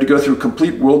 We had to go through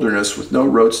complete wilderness with no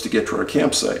roads to get to our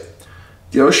campsite.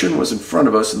 The ocean was in front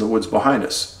of us and the woods behind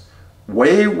us.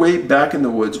 Way back in the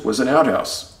woods was an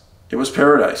outhouse. It was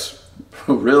paradise.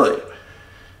 Really.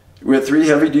 We had 3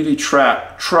 heavy-duty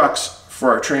trucks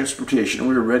for our transportation, and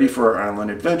we were ready for our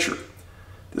island adventure.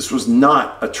 This was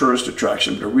not a tourist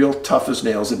attraction, but a real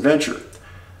tough-as-nails adventure.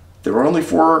 There were only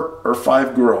 4 or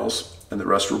 5 girls, and the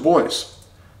rest were boys.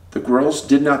 The girls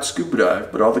did not scuba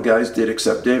dive, but all the guys did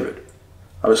except David.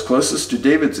 I was closest to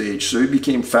David's age, so we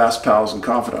became fast pals and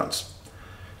confidants.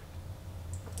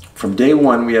 From day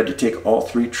one, we had to take all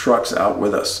 3 trucks out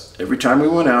with us. Every time we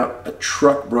went out, a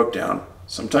truck broke down,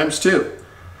 sometimes 2.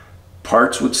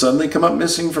 Parts would suddenly come up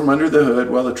missing from under the hood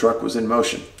while the truck was in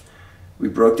motion. We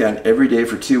broke down every day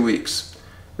for 2 weeks.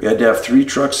 We had to have 3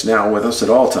 trucks now with us at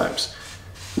all times.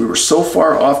 We were so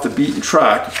far off the beaten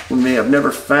track, we may have never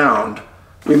been found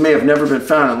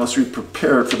unless we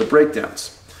prepared for the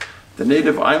breakdowns. The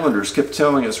native islanders kept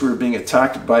telling us we were being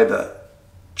attacked by the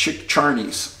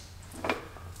Chickcharnies.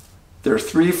 They're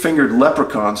 3-fingered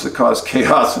leprechauns that cause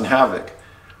chaos and havoc.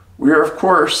 We, of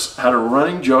course, had a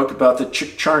running joke about the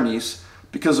Chickcharnies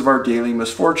because of our daily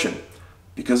misfortune.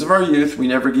 Because of our youth, we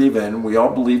never gave in. We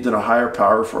all believed in a higher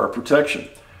power for our protection.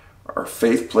 Our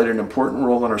faith played an important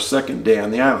role on our second day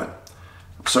on the island.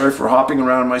 I'm sorry for hopping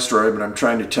around my story, but I'm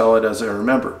trying to tell it as I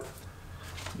remember.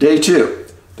 Day 2.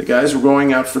 The guys were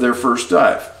going out for their first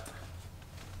dive.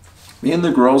 Me and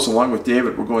the girls, along with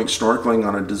David, were going snorkeling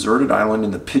on a deserted island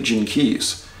in the Pigeon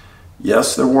Keys.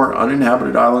 Yes, there were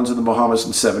uninhabited islands in the Bahamas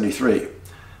in '73.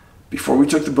 Before we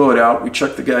took the boat out, we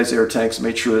checked the guys' air tanks and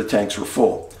made sure the tanks were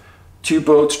full. 2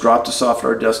 boats dropped us off at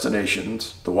our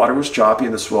destinations. The water was choppy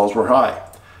and the swells were high.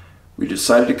 We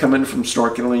decided to come in from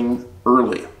snorkeling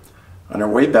early. On our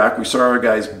way back, we saw our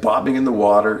guys bobbing in the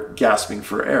water, gasping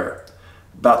for air.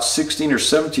 About 16 or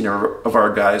 17 of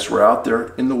our guys were out there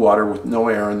in the water with no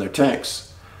air in their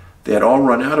tanks. They had all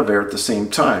run out of air at the same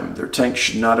time. Their tanks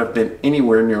should not have been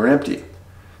anywhere near empty.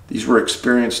 These were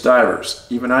experienced divers.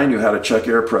 Even I knew how to check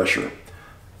air pressure.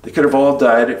 They could have all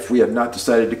died if we had not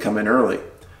decided to come in early.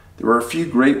 There were a few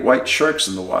great white sharks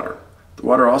in the water. The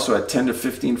water also had 10 to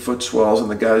 15 foot swells,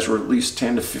 and the guys were at least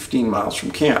 10 to 15 miles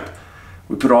from camp.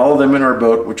 We put all of them in our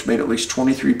boat, which made at least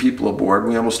 23 people aboard,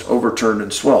 and we almost overturned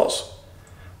in swells.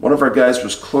 One of our guys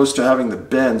was close to having the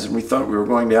bends, and we thought we were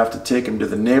going to have to take him to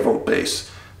the naval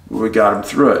base, but we got him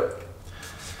through it.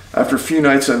 After a few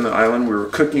nights on the island, we were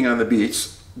cooking on the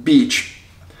beach.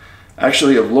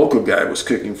 Actually, a local guy was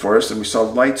cooking for us, and we saw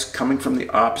lights coming from the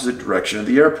opposite direction of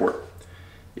the airport.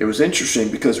 It was interesting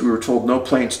because we were told no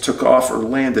planes took off or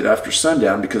landed after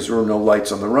sundown because there were no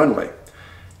lights on the runway.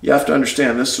 You have to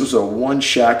understand, this was a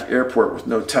one-shack airport with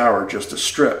no tower, just a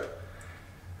strip.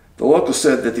 The locals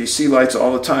said that they see lights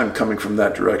all the time coming from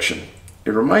that direction.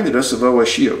 It reminded us of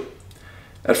OSU.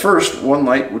 At first, one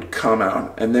light would come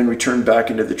out, and then return back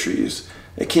into the trees.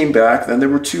 It came back, then there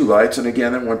were 2 lights, and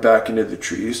again it went back into the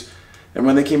trees. And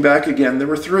when they came back again, there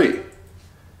were 3.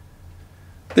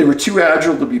 They were too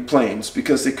agile to be planes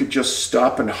because they could just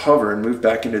stop and hover and move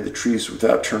back into the trees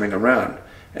without turning around,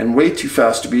 and way too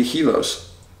fast to be helos.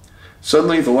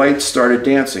 Suddenly, the lights started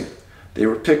dancing. They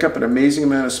would pick up an amazing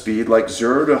amount of speed, like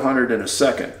 0 to 100 in a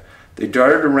second. They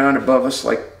darted around above us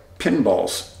like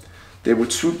pinballs. They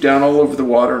would swoop down all over the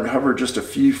water and hover just a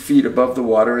few feet above the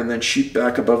water and then shoot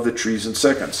back above the trees in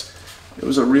seconds. It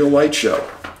was a real light show.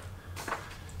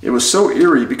 It was so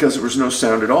eerie because there was no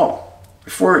sound at all.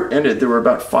 Before it ended, there were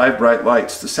about 5 bright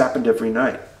lights. This happened every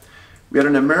night. We had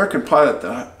an American pilot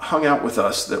that hung out with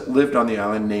us that lived on the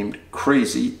island named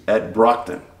Crazy Ed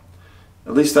Brockton.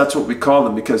 At least that's what we called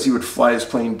him because he would fly his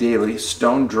plane daily,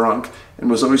 stone drunk, and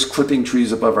was always clipping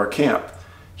trees above our camp.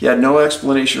 He had no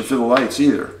explanation for the lights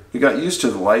either. We got used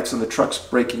to the lights and the trucks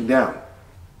breaking down.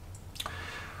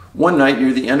 One night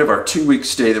near the end of our 2-week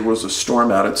stay, there was a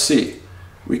storm out at sea.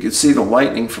 We could see the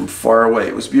lightning from far away.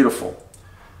 It was beautiful.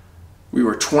 We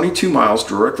were 22 miles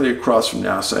directly across from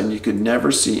NASA, and you could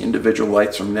never see individual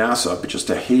lights from NASA, but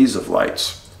just a haze of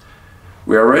lights.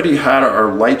 We already had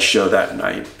our light show that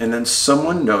night, and then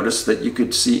someone noticed that you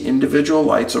could see individual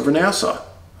lights over NASA.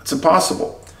 That's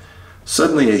impossible.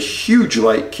 Suddenly, a huge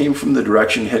light came from the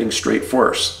direction heading straight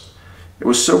for us. It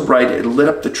was so bright it lit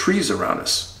up the trees around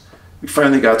us. We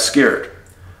finally got scared.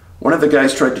 One of the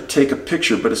guys tried to take a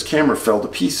picture, but his camera fell to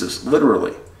pieces,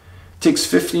 literally. It takes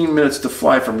 15 minutes to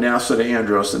fly from NASA to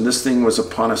Andros, and this thing was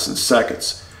upon us in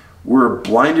seconds. We were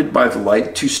blinded by the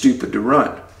light, too stupid to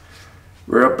run.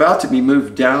 We were about to be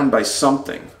moved down by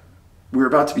something. We were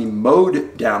about to be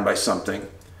mowed down by something.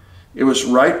 It was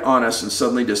right on us and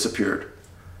suddenly disappeared.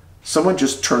 Someone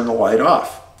just turned the light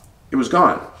off. It was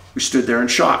gone. We stood there in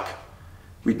shock.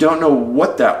 We don't know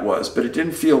what that was, but it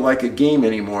didn't feel like a game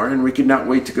anymore, and we could not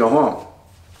wait to go home.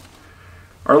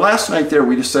 Our last night there,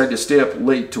 we decided to stay up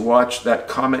late to watch that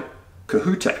comet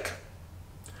Kohoutek.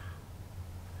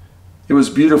 It was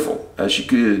beautiful, as you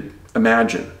could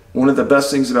imagine. One of the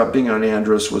best things about being on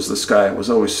Andros was the sky. It was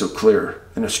always so clear,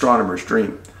 an astronomer's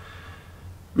dream.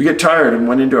 We got tired and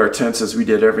went into our tents as we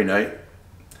did every night.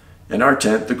 In our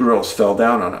tent, the girls fell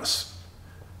down on us.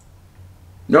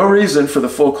 No reason for the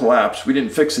full collapse. We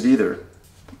didn't fix it either.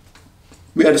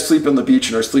 We had to sleep on the beach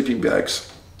in our sleeping bags.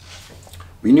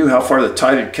 We knew how far the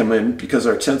tide had come in because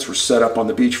our tents were set up on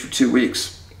the beach for 2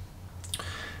 weeks.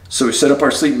 So we set up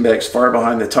our sleeping bags far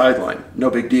behind the tide line. No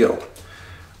big deal.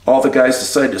 All the guys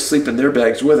decided to sleep in their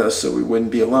bags with us so we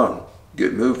wouldn't be alone.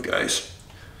 Good move, guys.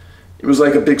 It was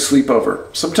like a big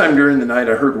sleepover. Sometime during the night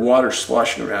I heard water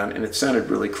sloshing around and it sounded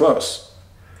really close.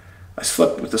 I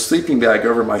slept with the sleeping bag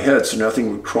over my head so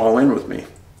nothing would crawl in with me.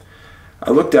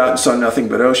 I looked out and saw nothing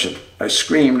but ocean. I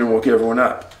screamed and woke everyone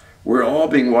up. We were all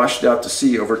being washed out to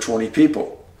sea, over 20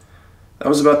 people. That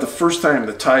was about the first time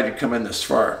the tide had come in this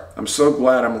far. I'm so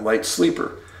glad I'm a light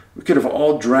sleeper. We could have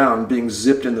all drowned being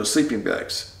zipped in those sleeping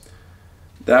bags.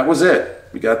 That was it.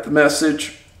 We got the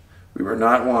message. We were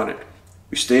not wanted.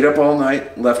 We stayed up all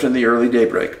night, left in the early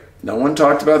daybreak. No one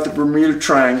talked about the Bermuda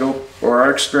Triangle or our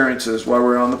experiences while we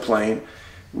were on the plane.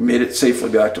 We made it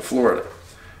safely back to Florida.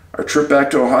 Our trip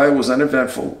back to Ohio was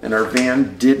uneventful, and our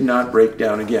van did not break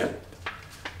down again.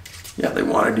 Yeah, they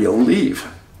wanted you to leave.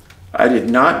 I did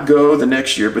not go the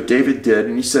next year, but David did,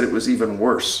 and he said it was even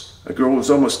worse. A girl was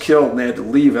almost killed, and they had to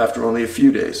leave after only a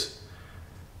few days.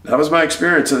 That was my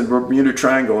experience in the Bermuda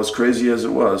Triangle, as crazy as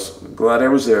it was. I'm glad I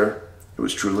was there. It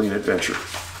was truly an adventure.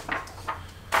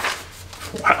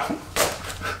 Wow.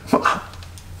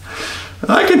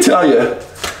 I can tell you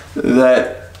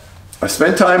that I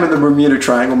spent time in the Bermuda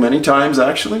Triangle many times,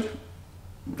 actually.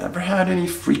 Never had any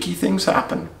freaky things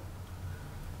happen.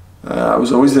 I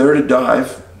was always there to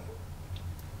dive.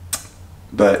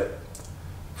 But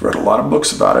I've read a lot of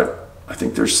books about it. I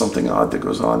think there's something odd that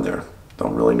goes on there.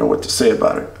 Don't really know what to say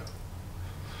about it.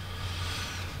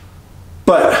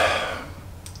 But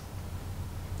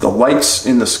the lights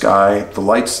in the sky, the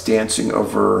lights dancing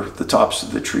over the tops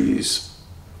of the trees,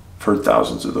 I've heard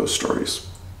thousands of those stories.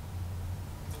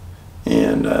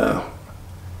 And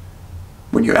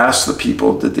when you ask the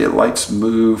people, did the lights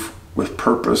move with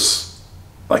purpose,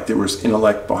 like there was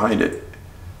intellect behind it?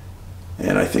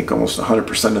 And I think almost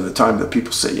 100% of the time the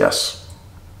people say yes.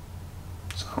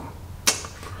 So,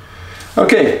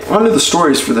 okay, on to the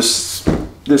stories for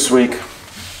this week.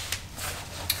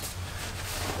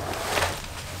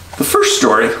 The first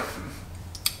story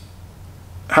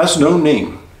has no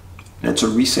name, and it's a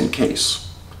recent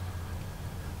case.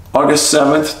 August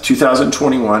 7th,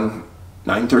 2021,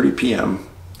 9:30 p.m.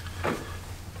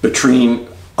 between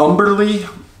Umberley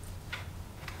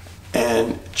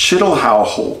and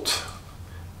Chittlehowe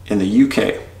in the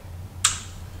UK.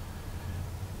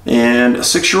 And a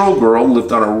 6-year-old girl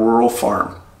lived on a rural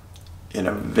farm in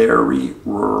a very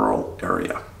rural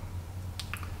area.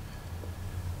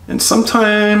 And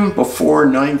sometime before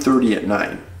 9:30 at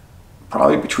night,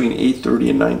 probably between 8:30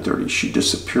 and 9:30, she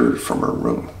disappeared from her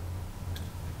room.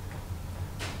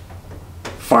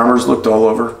 Farmers looked all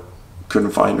over,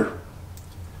 couldn't find her,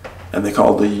 and they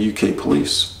called the UK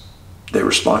police. They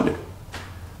responded.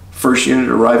 First unit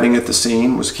arriving at the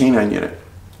scene was a canine unit,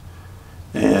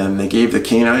 and they gave the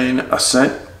canine a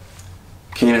scent.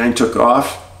 Canine took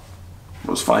off,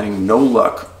 was finding no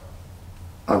luck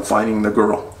on finding the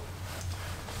girl.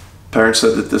 Parents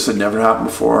said that this had never happened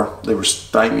before. They were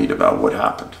stymied about what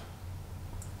happened.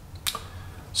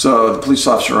 So the police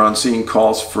officer on scene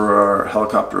calls for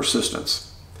helicopter assistance.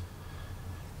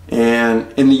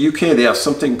 And in the UK, they have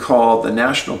something called the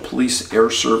National Police Air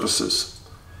Services.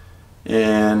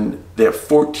 And they have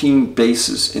 14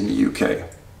 bases in the UK. A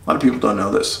lot of people don't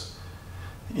know this.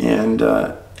 And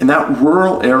in that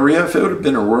rural area, if it would have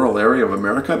been a rural area of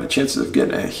America, the chances of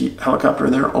getting a helicopter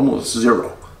in there are almost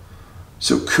zero.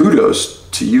 So kudos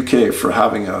to UK for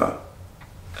having a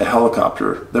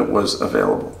helicopter that was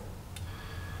available.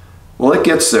 Well, it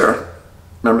gets there.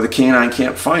 Remember, the canine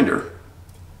can't find her.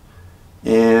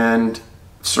 And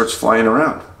starts flying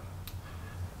around.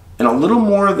 And a little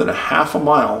more than a half a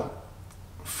mile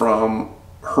from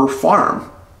her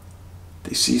farm,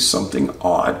 they see something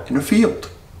odd in a field.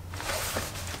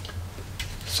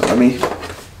 So let me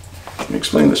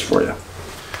explain this for you.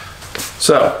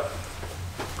 So,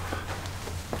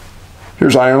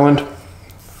 here's Ireland.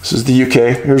 This is the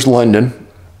UK. Here's London.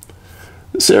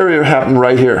 This area happened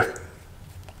right here.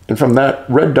 And from that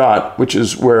red dot, which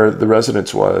is where the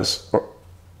residence was,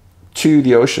 to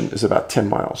the ocean is about 10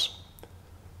 miles.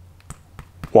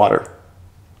 Water.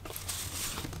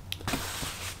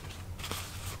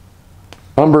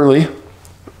 Umberley,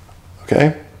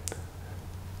 okay?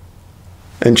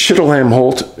 And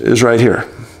Chittlehowe is right here.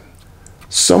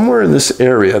 Somewhere in this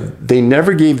area, they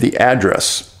never gave the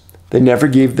address. They never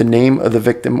gave the name of the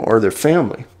victim or their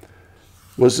family.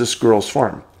 Was this girl's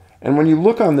farm. And when you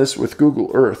look on this with Google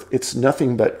Earth, it's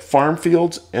nothing but farm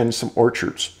fields and some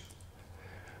orchards.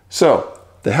 So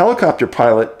the helicopter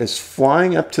pilot is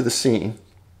flying up to the scene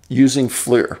using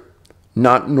FLIR,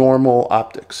 not normal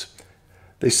optics.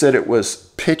 They said it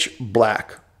was pitch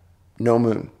black, no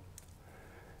moon.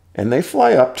 And they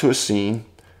fly up to a scene,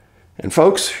 and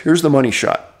folks, here's the money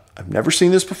shot. I've never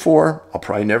seen this before. I'll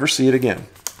probably never see it again.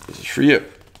 This is for you.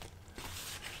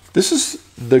 This is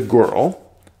the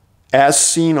girl as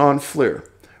seen on FLIR.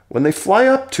 When they fly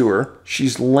up to her,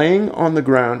 she's laying on the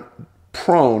ground,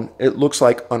 prone, it looks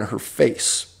like, on her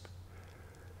face.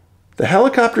 The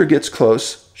helicopter gets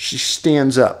close, she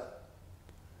stands up.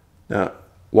 Now,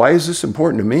 why is this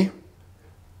important to me?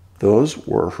 Those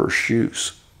were her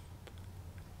shoes.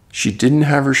 She didn't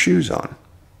have her shoes on,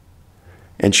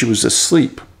 and she was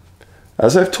asleep.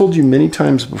 As I've told you many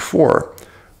times before,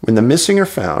 when the missing are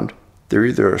found, they're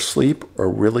either asleep or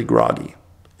really groggy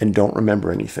and don't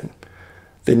remember anything.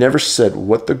 They never said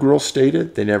what the girl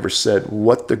stated. They never said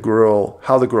how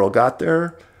the girl got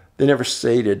there. They never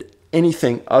stated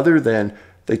anything other than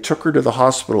they took her to the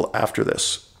hospital after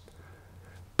this.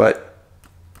 But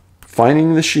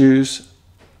finding the shoes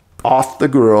off the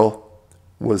girl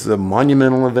was a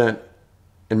monumental event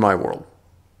in my world.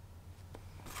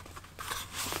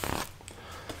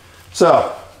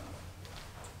 So,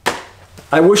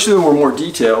 I wish there were more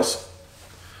details,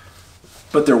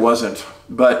 but there wasn't.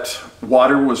 But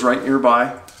water was right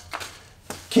nearby.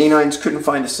 Canines couldn't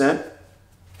find a scent.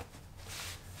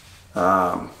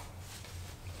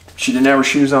 She didn't have her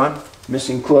shoes on.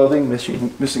 Missing clothing,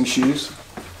 missing shoes.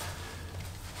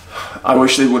 I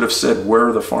wish they would have said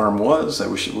where the farm was. I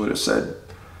wish it would have said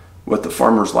what the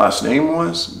farmer's last name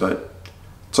was, but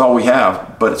it's all we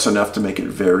have. But it's enough to make it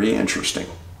very interesting.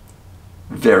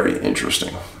 Very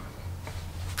interesting.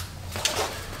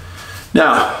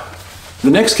 Now, the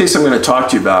next case I'm going to talk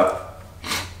to you about,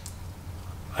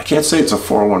 I can't say it's a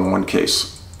 411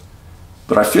 case,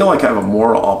 but I feel like I have a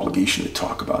moral obligation to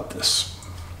talk about this.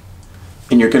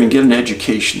 And you're going to get an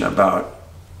education about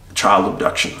child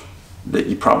abduction that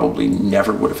you probably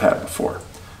never would have had before.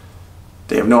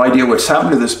 They have no idea what's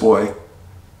happened to this boy,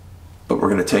 but we're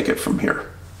going to take it from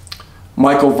here.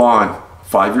 Michael Vaughan,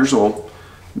 5 years old,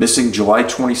 missing July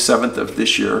 27th of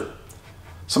this year,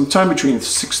 sometime between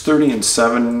 6:30 and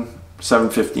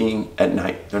 7:15 at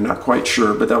night. They're not quite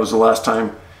sure, but that was the last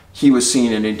time he was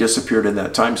seen, and he disappeared in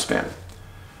that time span.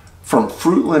 From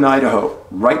Fruitland, Idaho,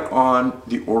 right on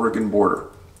the Oregon border.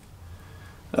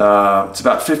 It's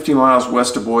about 50 miles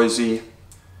west of Boise.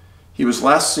 He was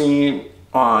last seen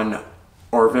on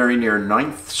or very near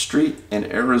 9th Street and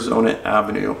Arizona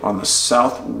Avenue on the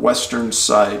southwestern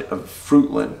side of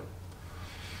Fruitland.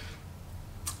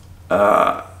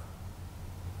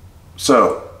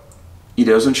 So he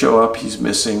doesn't show up, he's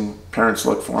missing. Parents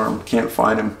look for him, can't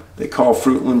find him. They call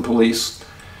Fruitland police,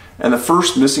 and the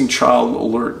first missing child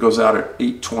alert goes out at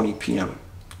 8:20 p.m.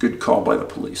 Good call by the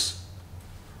police.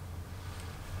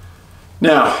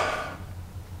 Now,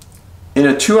 in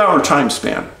a 2-hour time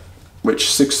span, which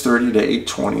 6:30 to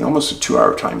 8:20, almost a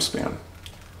 2-hour time span,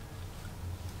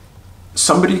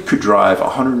 somebody could drive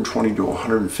 120 to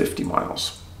 150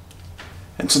 miles.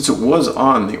 And since it was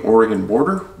on the Oregon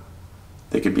border,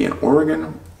 they could be in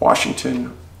Oregon,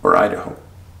 Washington, or Idaho.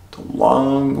 It's a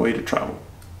long way to travel.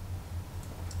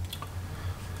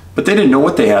 But they didn't know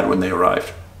what they had when they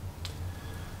arrived.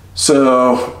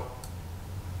 So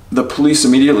the police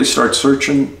immediately start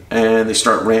searching, and they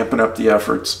start ramping up the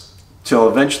efforts till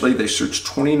eventually they search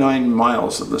 29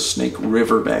 miles of the Snake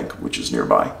River bank, which is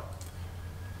nearby.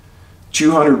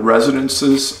 200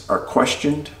 residences are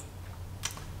questioned.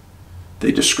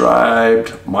 They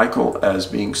described Michael as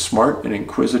being smart and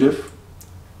inquisitive.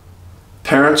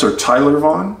 Parents are Tyler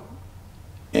Vaughan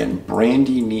and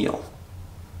Brandy Neal.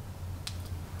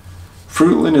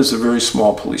 Fruitland is a very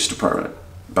small police department,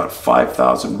 about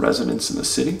 5,000 residents in the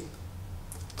city.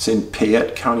 It's in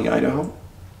Payette County, Idaho.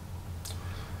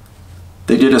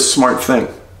 They did a smart thing.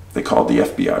 They called the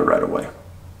FBI right away.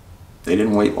 They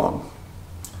didn't wait long.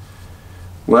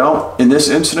 Well, in this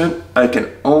incident, I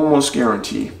can almost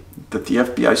guarantee that the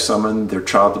FBI summoned their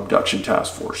child abduction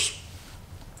task force.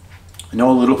 I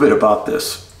know a little bit about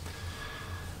this.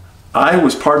 I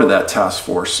was part of that task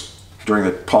force during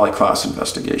the polyclass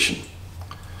investigation.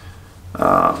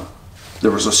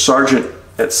 There was a sergeant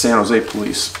at San Jose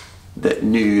Police that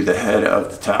knew the head of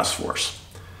the task force.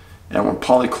 And when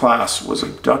polyclass was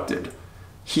abducted,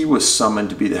 he was summoned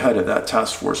to be the head of that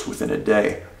task force within a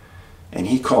day. And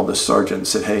he called the sergeant and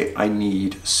said, "Hey, I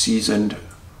need seasoned,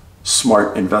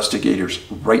 smart investigators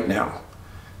right now,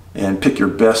 and pick your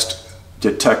best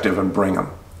detective and bring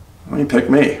them." Well, he picked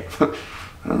me.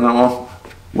 I don't know,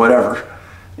 whatever.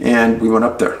 And we went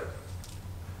up there.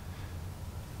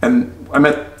 And I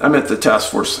met the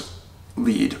task force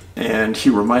lead, and he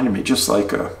reminded me just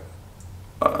like a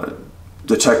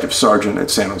detective sergeant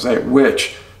at San Jose,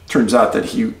 which turns out that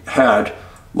he had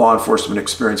law enforcement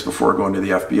experience before going to the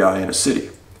FBI in a city.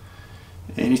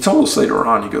 And he told us later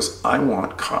on, he goes, I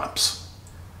want cops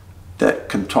that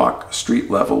can talk street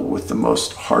level with the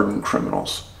most hardened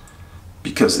criminals,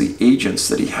 because the agents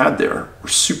that he had there were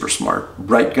super smart,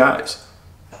 bright guys.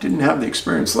 Didn't have the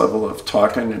experience level of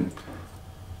talking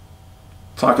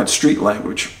street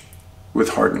language with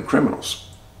hardened criminals.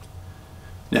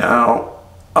 Now,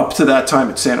 up to that time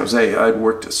at San Jose, I'd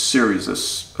worked a series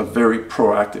of very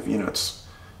proactive units.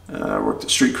 I worked a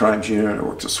street crimes unit, I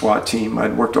worked a SWAT team,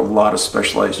 I'd worked a lot of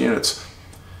specialized units.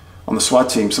 On the SWAT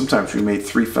team, sometimes we made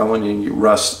 3 felony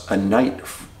arrests a night,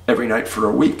 every night for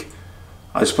a week.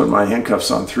 I was putting my handcuffs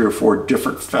on 3 or 4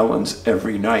 different felons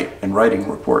every night and writing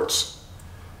reports.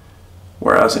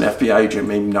 Whereas an FBI agent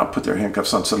may not put their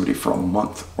handcuffs on somebody for a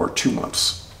month or 2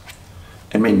 months,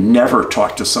 and may never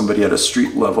talk to somebody at a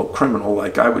street level criminal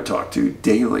like I would talk to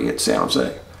daily at San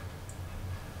Jose.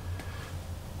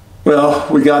 Well,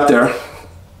 we got there,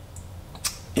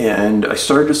 and I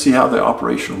started to see how the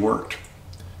operation worked.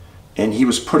 And he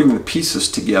was putting the pieces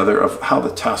together of how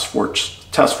the task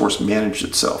force managed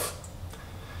itself.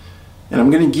 And I'm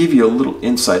going to give you a little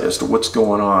insight as to what's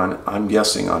going on, I'm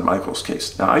guessing, on Michael's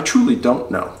case. Now, I truly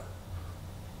don't know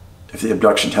if the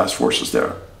abduction task force is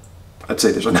there. I'd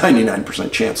say there's a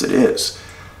 99% chance it is.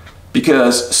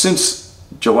 Because since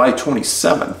July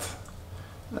 27th,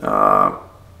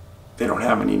 they don't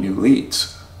have any new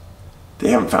leads. They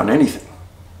haven't found anything.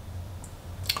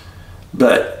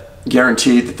 But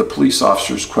guaranteed that the police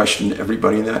officers questioned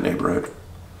everybody in that neighborhood.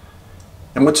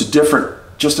 And what's different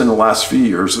just in the last few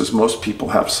years is most people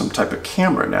have some type of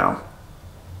camera now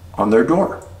on their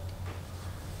door.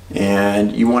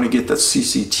 And you want to get the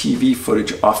CCTV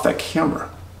footage off that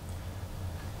camera.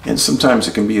 And sometimes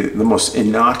it can be the most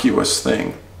innocuous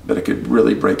thing, but it could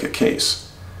really break a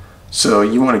case. So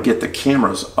you want to get the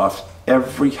cameras off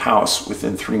every house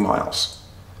within 3 miles.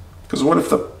 Because what if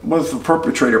the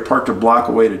perpetrator parked a block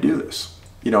away to do this?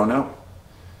 You don't know.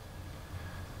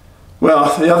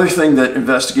 Well, the other thing that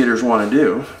investigators want to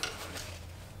do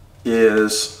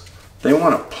is they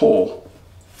want to pull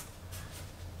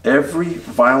every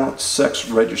violent sex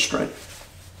registrant,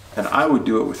 and I would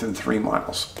do it within 3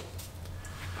 miles.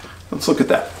 Let's look at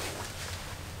that.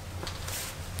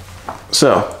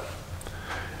 So,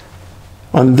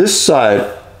 on this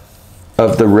side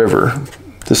of the river,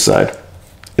 this side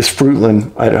is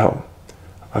Fruitland, Idaho.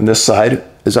 On this side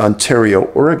is Ontario,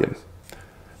 Oregon.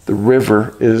 The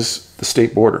river is the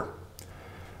state border.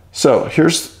 So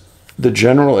here's the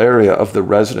general area of the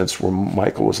residence where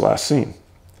Michael was last seen.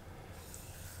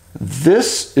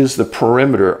 This is the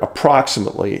perimeter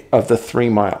approximately of the 3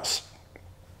 miles.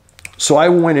 So I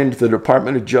went into the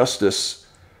Department of Justice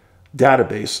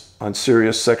database on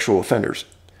serious sexual offenders.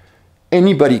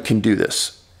 Anybody can do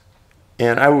this.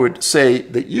 And I would say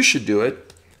that you should do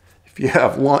it if you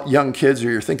have young kids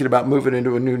or you're thinking about moving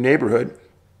into a new neighborhood.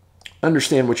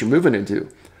 Understand what you're moving into.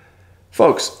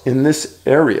 Folks, in this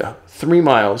area, 3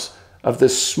 miles of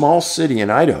this small city in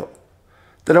Idaho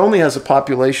that only has a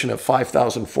population of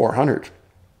 5,400,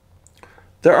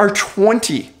 there are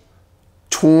 20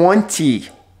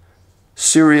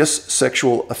 serious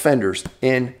sexual offenders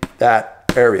in that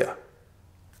area.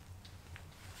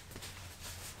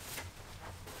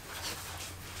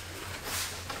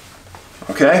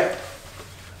 Okay?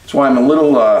 That's why I'm a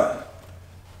little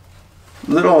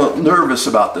nervous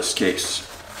about this case.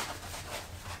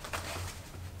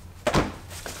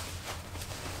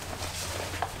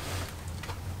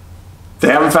 They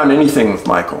haven't found anything with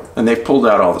Michael, and they've pulled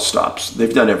out all the stops.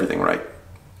 They've done everything right.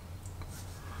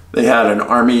 They had an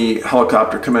Army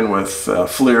helicopter come in with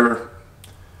FLIR,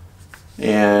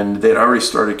 and they'd already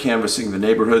started canvassing the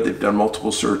neighborhood. They've done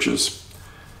multiple searches.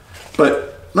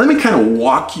 But let me kind of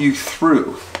walk you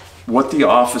through what the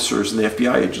officers and the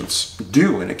FBI agents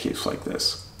do in a case like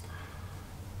this.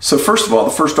 So first of all,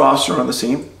 the first officer on the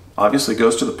scene obviously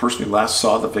goes to the person who last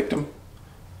saw the victim,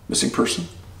 missing person.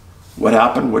 What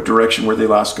happened? What direction were they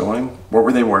last going? What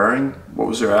were they wearing? What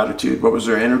was their attitude? What was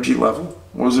their energy level?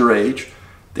 What was their age? Did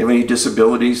they have any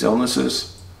disabilities,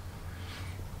 illnesses?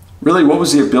 Really, what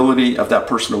was the ability of that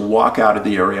person to walk out of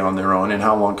the area on their own, and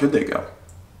how long could they go?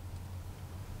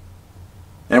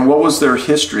 And what was their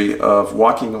history of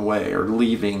walking away or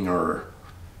leaving, or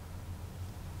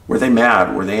were they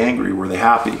mad? Were they angry? Were they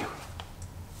happy?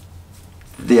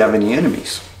 Did they have any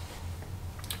enemies?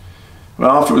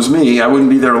 Well, if it was me, I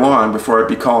wouldn't be there long before I'd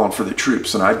be calling for the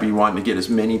troops, and I'd be wanting to get as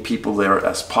many people there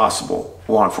as possible,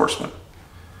 law enforcement.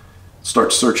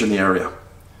 start searching the area.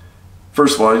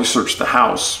 First of all, you search the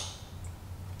house,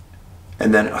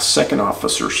 and then a second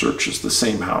officer searches the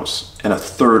same house, and a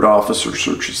third officer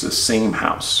searches the same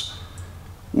house.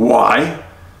 Why?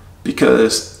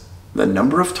 Because the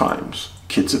number of times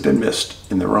kids have been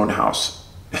missed in their own house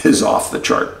is off the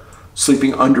chart.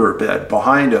 Sleeping under a bed,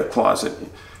 behind a closet.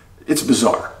 It's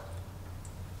bizarre.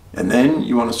 And then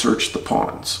you want to search the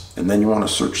ponds, and then you want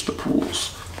to search the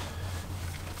pools.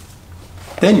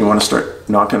 Then you want to start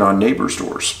knocking on neighbors'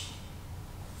 doors.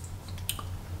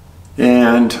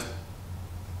 And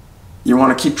you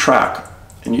want to keep track.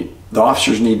 And the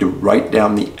officers need to write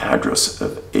down the address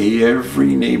of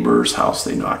every neighbor's house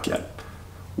they knock at.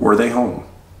 Were they home?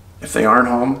 If they aren't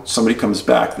home, somebody comes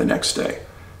back the next day.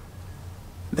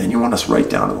 Then you want to write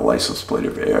down the license plate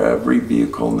of every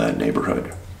vehicle in that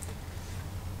neighborhood.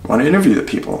 You want to interview the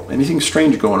people. Anything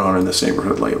strange going on in this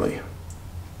neighborhood lately?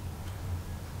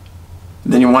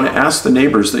 And then you want to ask the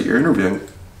neighbors that you're interviewing,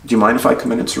 do you mind if I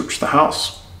come in and search the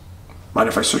house? Mind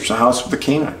if I search the house with a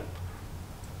canine?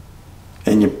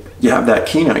 And you have that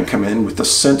canine come in with the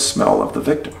scent smell of the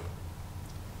victim.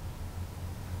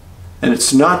 And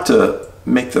it's not to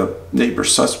make the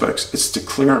neighbors suspects, it's to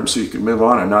clear them so you can move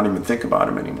on and not even think about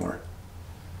them anymore.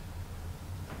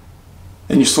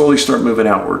 And you slowly start moving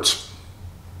outwards.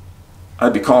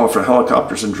 I'd be calling for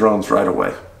helicopters and drones right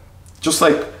away. Just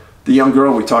like the young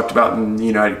girl we talked about in the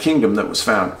United Kingdom that was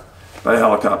found by a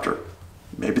helicopter.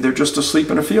 Maybe they're just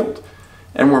asleep in a field.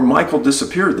 And where Michael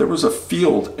disappeared, there was a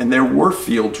field, and there were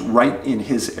fields right in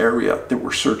his area that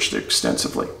were searched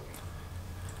extensively.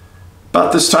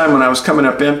 About this time when I was coming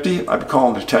up empty, I'd be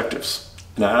calling detectives.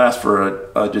 And I'd ask for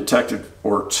a detective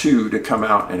or two to come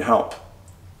out and help.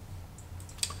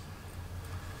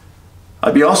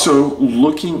 I'd be also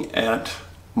looking at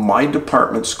my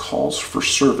department's calls for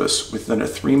service within a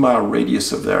 3-mile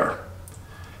radius of there.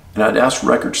 And I'd ask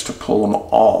records to pull them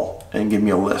all and give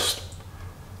me a list.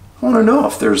 I want to know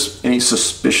if there's any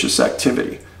suspicious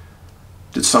activity.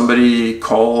 Did somebody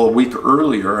call a week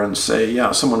earlier and say,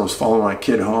 yeah, someone was following my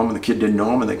kid home and the kid didn't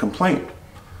know him and they complained?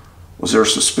 Was there a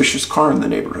suspicious car in the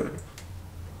neighborhood?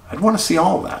 I'd want to see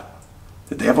all of that.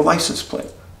 Did they have a license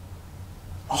plate?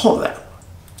 All of that.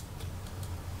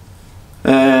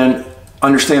 And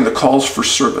understand the calls for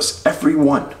service, every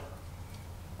one.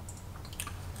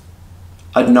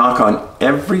 I'd knock on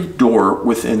every door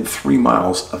within 3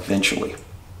 miles eventually.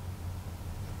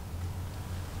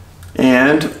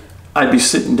 And I'd be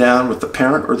sitting down with the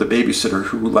parent or the babysitter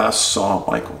who last saw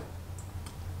Michael.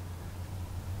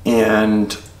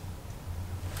 And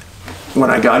when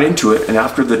I got into it, and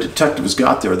after the detectives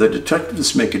got there, the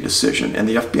detectives make a decision, and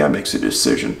the FBI makes a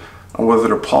decision on whether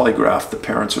to polygraph the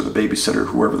parents or the babysitter,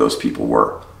 whoever those people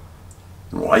were.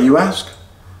 And why, you ask?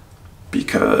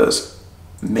 Because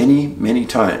many, many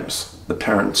times the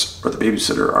parents or the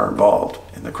babysitter are involved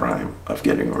in the crime of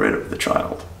getting rid of the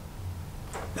child.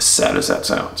 As sad as that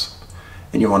sounds.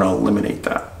 And you want to eliminate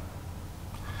that.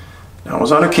 Now, I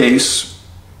was on a case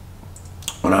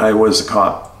when I was a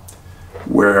cop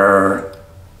where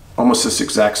almost this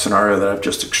exact scenario that I've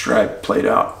just described played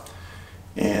out.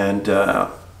 And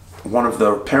one of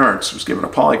the parents was given a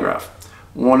polygraph.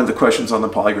 One of the questions on the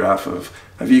polygraph of,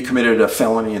 have you committed a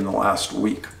felony in the last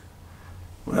week?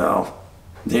 Well,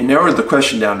 they narrowed the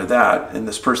question down to that, and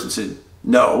this person said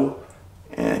no,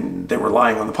 and they were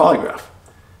lying on the polygraph.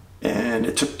 And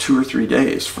it took 2 or 3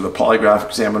 days for the polygraph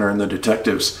examiner and the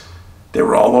detectives. They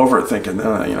were all over it thinking,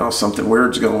 you know, something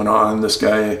weird's going on. This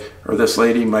guy or this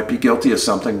lady might be guilty of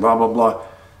something, blah, blah, blah.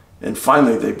 And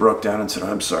finally they broke down and said,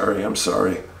 I'm sorry.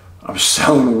 I was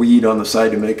selling weed on the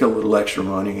side to make a little extra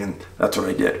money, and that's what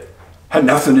I did. Had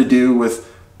nothing to do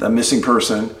with the missing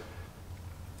person,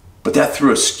 but that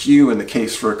threw a skew in the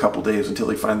case for a couple days until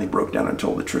he finally broke down and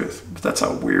told the truth. But that's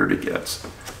how weird it gets.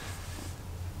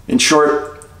 In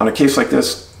short, on a case like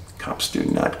this, cops do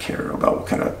not care about what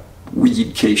kind of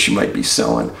weed case you might be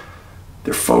selling.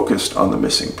 They're focused on the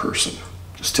missing person.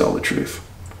 Just tell the truth.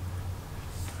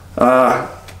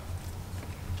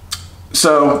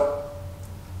 So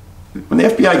when the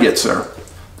FBI gets there,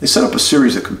 they set up a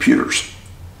series of computers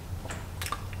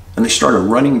and they start a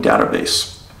running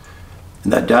database.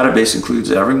 And that database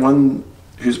includes everyone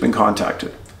who's been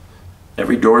contacted,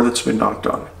 every door that's been knocked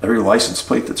on, every license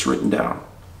plate that's written down,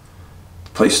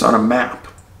 placed on a map.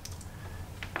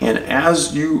 And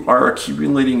as you are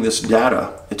accumulating this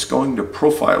data, it's going to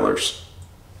profilers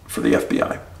for the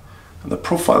FBI. And the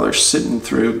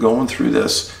profilers going through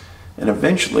this, and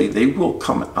eventually they will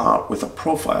come out with a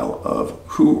profile of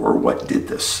who or what did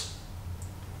this.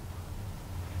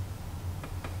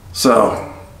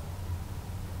 So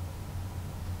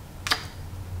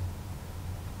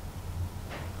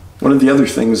One of the other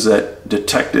things that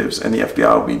detectives and the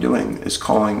FBI will be doing is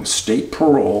calling state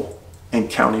parole and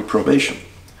county probation.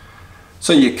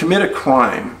 So you commit a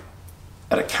crime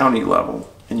at a county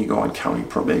level and you go on county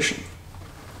probation.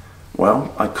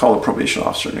 Well, I'd call a probation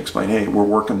officer and explain, hey, we're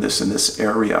working this in this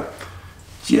area.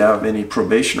 Do you have any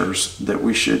probationers that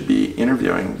we should be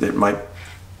interviewing that might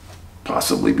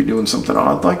possibly be doing something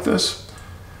odd like this?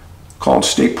 Calling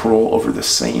state parole over the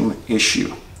same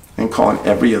issue and calling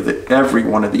every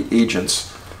one of the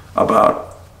agents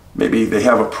about maybe they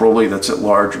have a parolee that's at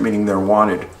large, meaning they're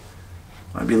wanted.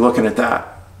 I'd be looking at that.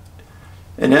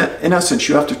 And in essence,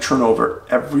 you have to turn over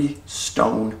every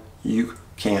stone you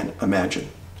can imagine.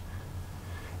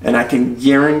 And I can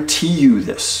guarantee you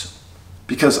this,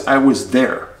 because I was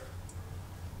there,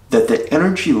 that the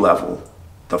energy level,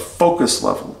 the focus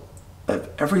level of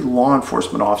every law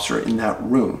enforcement officer in that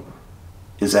room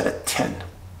is at a 10.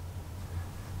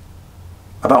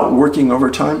 About working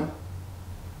overtime,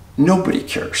 nobody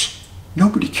cares.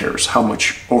 Nobody cares how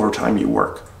much overtime you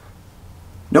work.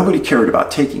 Nobody cared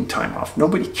about taking time off.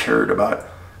 Nobody cared about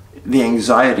the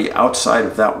anxiety outside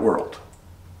of that world.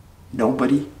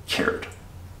 Nobody cared.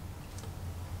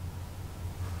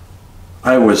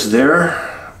 I was there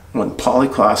when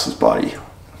Paulides' body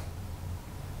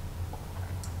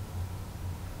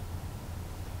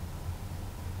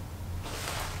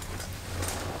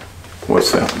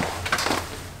was found.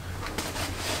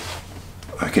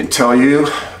 I can tell you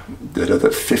that of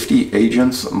the 50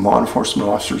 agents and law enforcement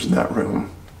officers in that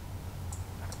room,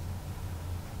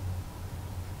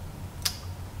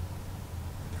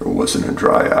 there wasn't a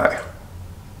dry eye.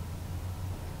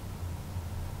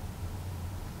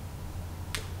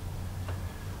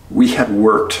 We had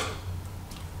worked,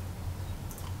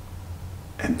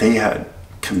 and they had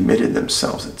committed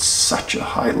themselves at such a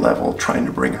high level trying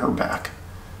to bring her back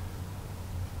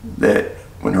that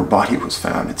when her body was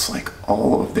found, it's like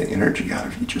all of the energy out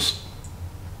of you just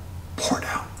poured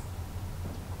out.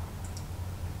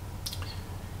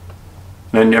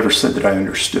 And I never said that I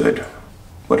understood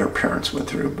what her parents went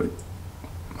through, but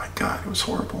my God, it was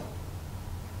horrible.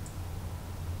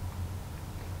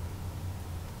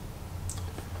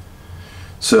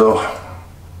 So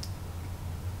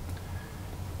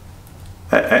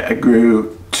I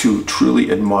grew to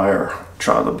truly admire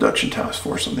Child Abduction Task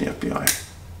Force on the FBI.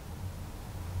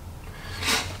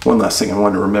 One last thing I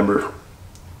wanted to remember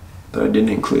that I didn't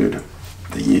include,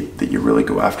 that you really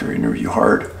go after, interview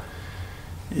hard,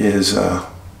 is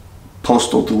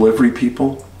postal delivery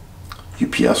people,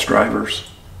 UPS drivers,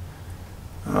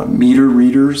 meter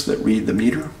readers that read the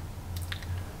meter,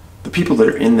 the people that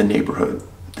are in the neighborhood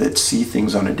that see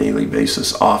things on a daily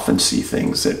basis, often see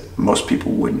things that most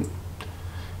people wouldn't.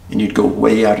 And you'd go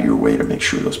way out of your way to make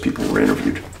sure those people were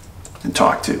interviewed and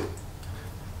talked to.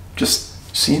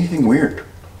 Just see anything weird.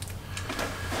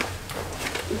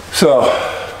 So,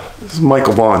 this is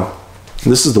Michael Vaughan.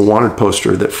 And this is the wanted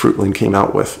poster that Fruitland came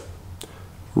out with.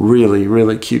 Really,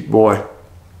 really cute boy.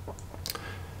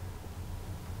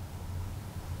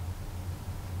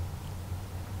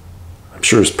 I'm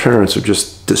sure his parents are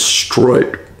just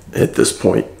destroyed at this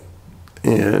point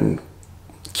and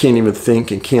can't even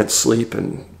think and can't sleep,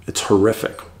 and it's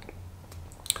horrific.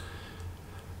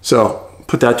 So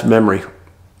put that to memory.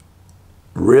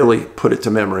 Really put it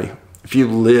to memory. If you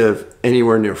live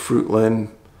anywhere near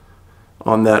Fruitland,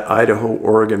 on that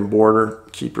Idaho-Oregon border,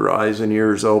 keep your eyes and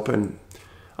ears open.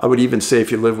 I would even say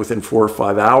if you live within 4 or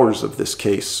 5 hours of this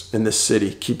case in this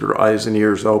city, keep your eyes and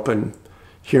ears open.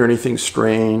 Hear anything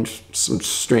strange, some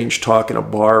strange talk in a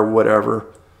bar, whatever,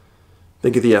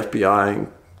 think of the FBI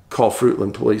and call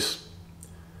Fruitland police.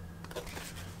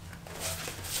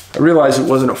 I realize it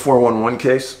wasn't a 411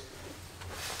 case.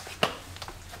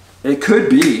 It could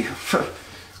be,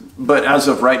 but as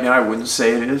of right now, I wouldn't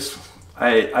say it is.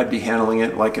 I'd be handling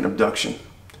it like an abduction.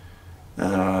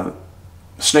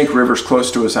 Snake River's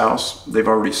close to his house. They've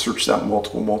already searched that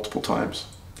multiple times.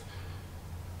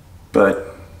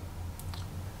 But,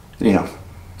 you know,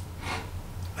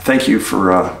 thank you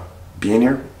for being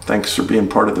here. Thanks for being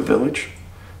part of the village.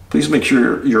 Please make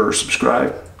sure you're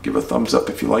subscribed. Give a thumbs up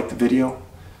if you like the video.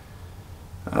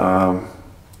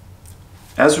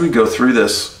 As we go through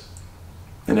this,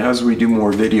 and as we do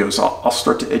more videos, I'll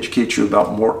start to educate you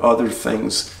about more other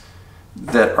things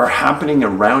that are happening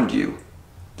around you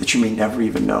that you may never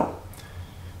even know.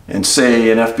 And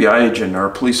say an FBI agent or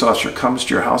a police officer comes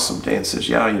to your house someday and says,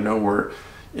 yeah, you know, we're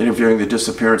interviewing the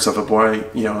disappearance of a boy,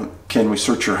 you know, can we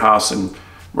search your house? And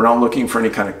we're not looking for any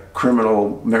kind of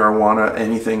criminal, marijuana,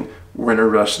 anything. We're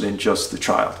interested in just the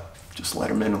child. Just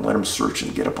let him in and let him search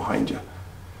and get it behind you.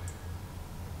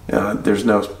 There's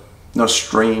no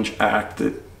strange act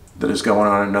that that is going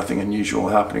on and nothing unusual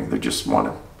happening. They just want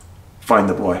to find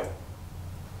the boy.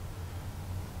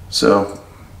 So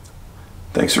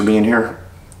thanks for being here,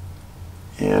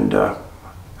 and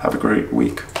have a great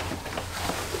week.